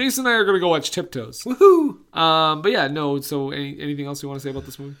 Well, Jason and I are going to go watch Tiptoes. Woohoo! But yeah, no, so anything else you want to say about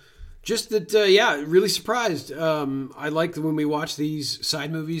this movie? Just that, really surprised. I like when we watch these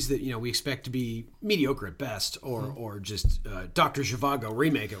side movies that, we expect to be mediocre at best or just Dr. Zhivago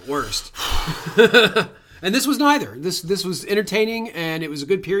remake at worst. And this was neither. This was entertaining, and it was a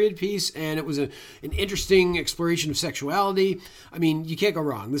good period piece, and it was an interesting exploration of sexuality. I mean, you can't go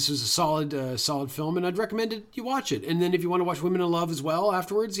wrong. This was a solid film, and I'd recommend it. You watch it, and then if you want to watch Women in Love as well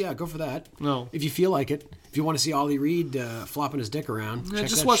afterwards, yeah, go for that. No, if you feel like it. If you want to see Ollie Reed flopping his dick around, check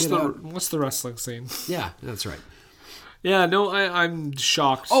just that watch shit out. Watch the wrestling scene. Yeah, that's right. Yeah, no, I'm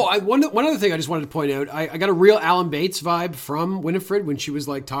shocked. Oh, one other thing I just wanted to point out. I got a real Alan Bates vibe from Winifred when she was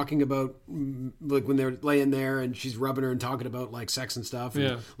like talking about like when they're laying there and she's rubbing her and talking about like sex and stuff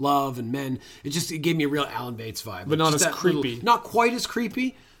and love and men. It gave me a real Alan Bates vibe, but not as creepy. Not quite as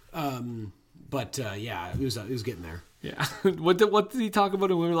creepy, but it was getting there. Yeah. What did he talk about?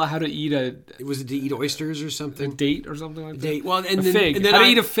 We were like, how to eat Was it to eat oysters or something? A date or something like that? Date. Well, and a then, fig. And then how to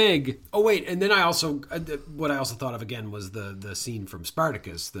eat a fig. Oh, wait. And then what I also thought of again was the scene from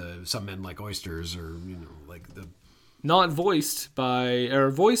Spartacus, some men like oysters or, like the... Not voiced by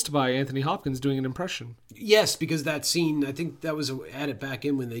Anthony Hopkins doing an impression. Yes, because that scene, I think that was added back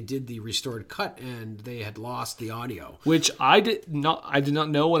in when they did the restored cut and they had lost the audio. Which I did not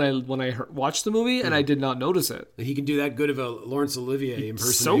know when I watched the movie, and I did not notice it. He can do that good of a Laurence Olivier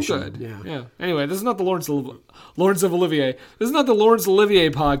impersonation. So good. Yeah. Anyway, this is not the Lawrence of Olivier. This is not the Laurence Olivier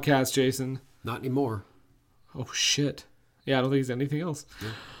podcast, Jason. Not anymore. Oh, shit. Yeah, I don't think he's anything else. Yeah.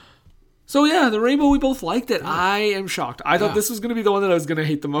 So yeah, The Rainbow, we both liked it. Yeah. I am shocked. I thought this was going to be the one that I was going to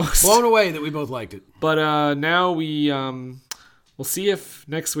hate the most. Blown away that we both liked it. But now we'll see if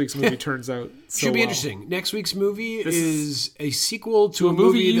next week's movie turns out so Should be interesting. Next week's movie is a sequel to a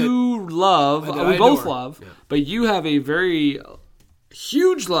movie you love. We both love, but you have a very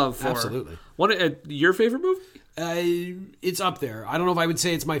huge love for. Absolutely. Your favorite movie? It's up there. I don't know if I would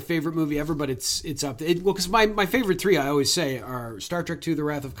say it's my favorite movie ever, but it's up there. Because my favorite three, I always say, are Star Trek II: The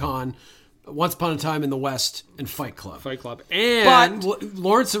Wrath of Khan, Once Upon a Time in the West, and Fight Club. And But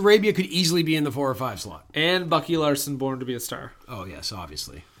Lawrence of Arabia could easily be in the 4 or 5 slot. And Bucky Larson, Born to be a Star. Oh, yes,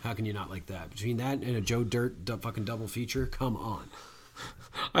 obviously. How can you not like that? Between that and a Joe Dirt fucking double feature, come on.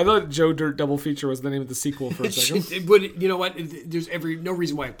 I thought Joe Dirt double feature was the name of the sequel for a second. It would, you know what? There's no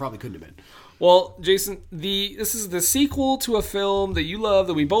reason why it probably couldn't have been. Well, Jason, this is the sequel to a film that you love,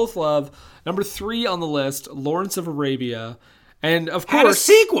 that we both love. Number 3 on the list, Lawrence of Arabia. And of course, had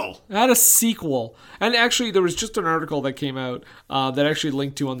a sequel. And actually, there was just an article that came out that I actually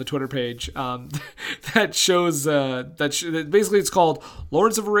linked to on the Twitter page that shows basically it's called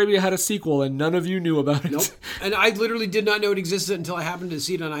Lawrence of Arabia had a sequel and none of you knew about it. Nope. And I literally did not know it existed until I happened to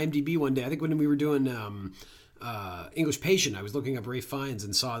see it on IMDb one day. I think when we were doing English Patient, I was looking up Ralph Fiennes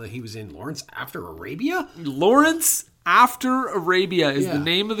and saw that he was in Lawrence After Arabia. Lawrence After Arabia is the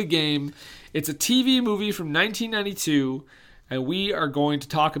name of the game. It's a TV movie from 1992. And we are going to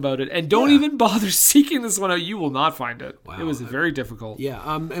talk about it. And don't even bother seeking this one out. You will not find it. Wow. It was very difficult. Yeah.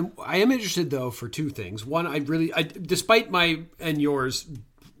 And I am interested, though, for 2 things. One, despite my and yours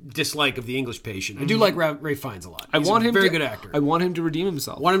dislike of The English Patient, I do like Ralph Fiennes a lot. He's a very good actor. I want him to redeem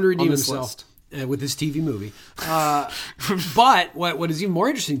himself. With this TV movie. But what is even more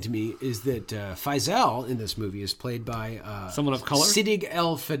interesting to me is that Faisal in this movie is played by someone of color, Siddig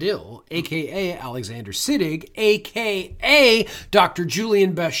El-Fadil, a.k.a. Alexander Siddig, a.k.a. Dr.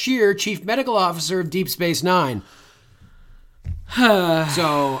 Julian Bashir, Chief Medical Officer of Deep Space Nine.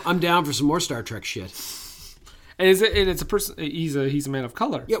 So I'm down for some more Star Trek shit. And it's a person. He's a man of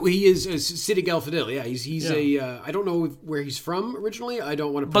color. Yeah, well, he is Siddig El-Fadil. Yeah, he's I don't know where he's from originally. I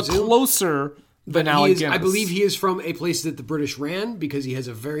don't want to presume. But closer than Alec Guinness. I believe he is from a place that the British ran because he has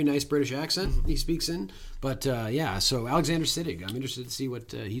a very nice British accent he speaks in. But so Alexander Siddig. I'm interested to see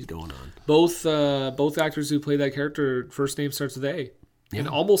what he's going on. Both actors who play that character, first name starts with A. Yeah. And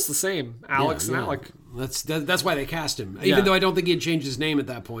almost the same, Alex and Alec. That's why they cast him. Even though I don't think he had changed his name at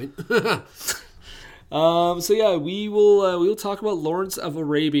that point. We will talk about Lawrence of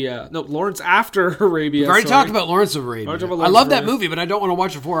Arabia. No, Lawrence After Arabia. We've already talked about Lawrence of Arabia. I love that movie, but I don't want to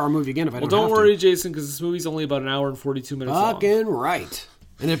watch a 4-hour movie again if I don't have to. Well, don't worry, Jason, because this movie's only about an hour and 42 minutes long. Fucking right.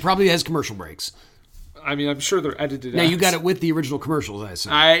 And it probably has commercial breaks. I mean, I'm sure they're edited out. Now, you got it with the original commercials, I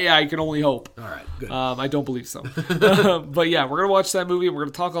assume. I can only hope. All right, good. I don't believe so. But yeah, we're going to watch that movie, and we're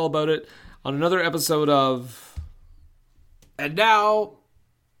going to talk all about it on another episode of... And now...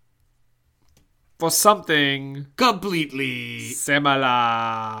 for something completely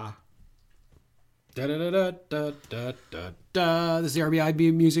similar. Da da da da da da da. This is the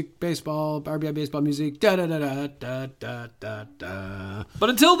RBI music, RBI baseball music. Da da da da da da da da. But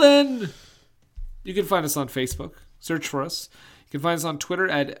until then, you can find us on Facebook. Search for us. You can find us on Twitter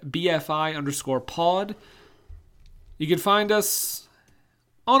at BFI_pod. You can find us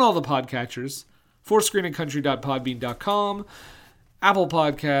on all the podcatchers. fourscreenandcountry.podbean.com. Apple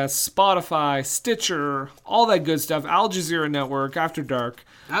Podcasts, Spotify, Stitcher, all that good stuff. Al Jazeera Network, After Dark.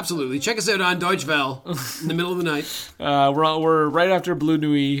 Absolutely. Check us out on Deutsche Welle in the middle of the night. We're right after Blue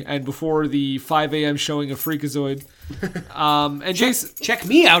Nuit and before the 5 a.m. showing of Freakazoid. And Jason, check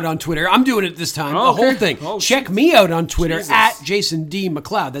me out on Twitter. I'm doing it this time. The whole thing. Check me out on Twitter at Jason D.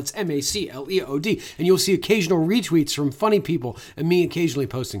 McLeod. That's MacLeod. And you'll see occasional retweets from funny people and me occasionally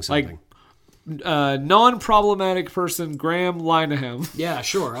posting something. Non-problematic person Graham Linehan. Yeah,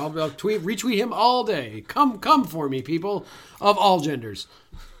 sure. I'll retweet him all day. Come for me, people of all genders.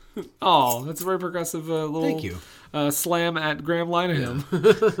 Oh, that's a very progressive little Thank you. Slam at Graham Linehan.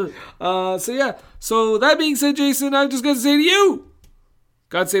 Yeah. So that being said, Jason, I'm just going to say to you,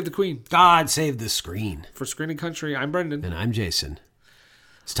 God save the Queen. God save the screen. For Screen and Country, I'm Brendan. And I'm Jason.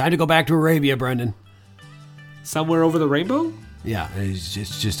 It's time to go back to Arabia, Brendan. Somewhere over the rainbow? Yeah,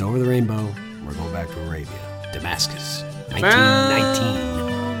 it's just over the rainbow. We're going back to Arabia. Damascus.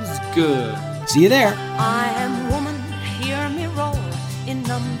 1919. Sounds good. See you there. I am woman, hear me roar. In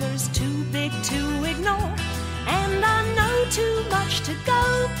numbers too big to ignore. And I know too much to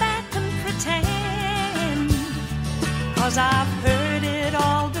go back and pretend. 'Cause I've heard it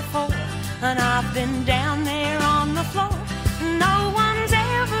all before. And I've been down there on the floor. No one's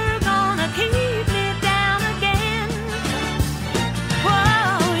ever gonna keep me down again.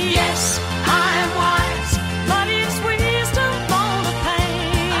 Whoa, yes, I am wise, but it's wisdom for the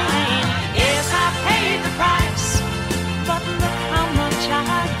pain. Yes, I paid the price, but look how much I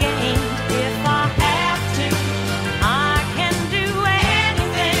gained. If I have to, I can do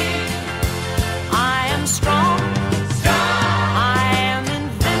anything. I am strong, I am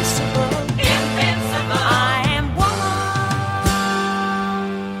invincible,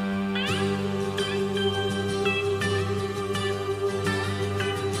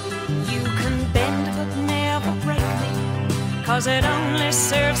 'cause it only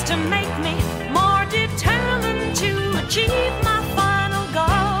serves to make me more determined to achieve my final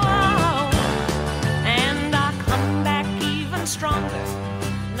goal. And I come back even stronger,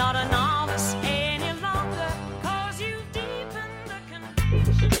 not a novice any longer, 'cause you've deepened the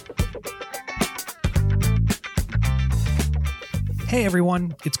confusion. Hey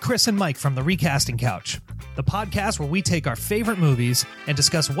everyone, it's Chris and Mike from The Recasting Couch, the podcast where we take our favorite movies and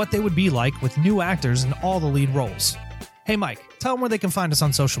discuss what they would be like with new actors in all the lead roles. Hey Mike, tell them where they can find us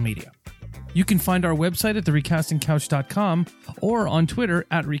on social media. You can find our website at therecastingcouch.com or on Twitter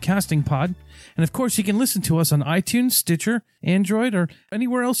at RecastingPod. And of course, you can listen to us on iTunes, Stitcher, Android, or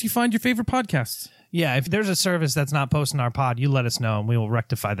anywhere else you find your favorite podcasts. Yeah, if there's a service that's not posting our pod, you let us know and we will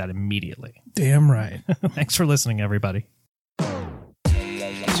rectify that immediately. Damn right. Thanks for listening, everybody.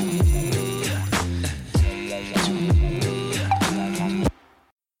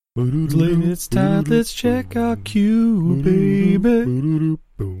 It's time, let's check our cue, baby.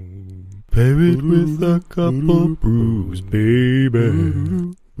 Pair it with a couple brews,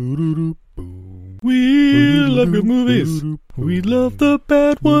 baby. We love good movies. We love the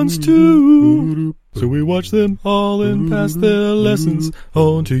bad ones too. So we watch them all and pass their lessons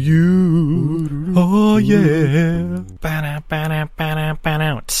on to you. Oh yeah.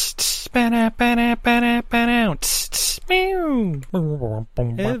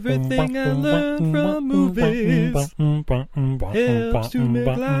 Everything I learned from movies helps to make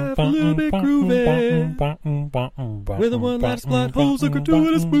life a little bit groovy. With a one-liner plot holes of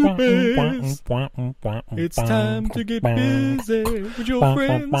gratuitous movies. It's time to get busy with your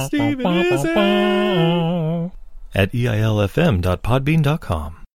friend Steve and Izzy. At eilfm.podbean.com.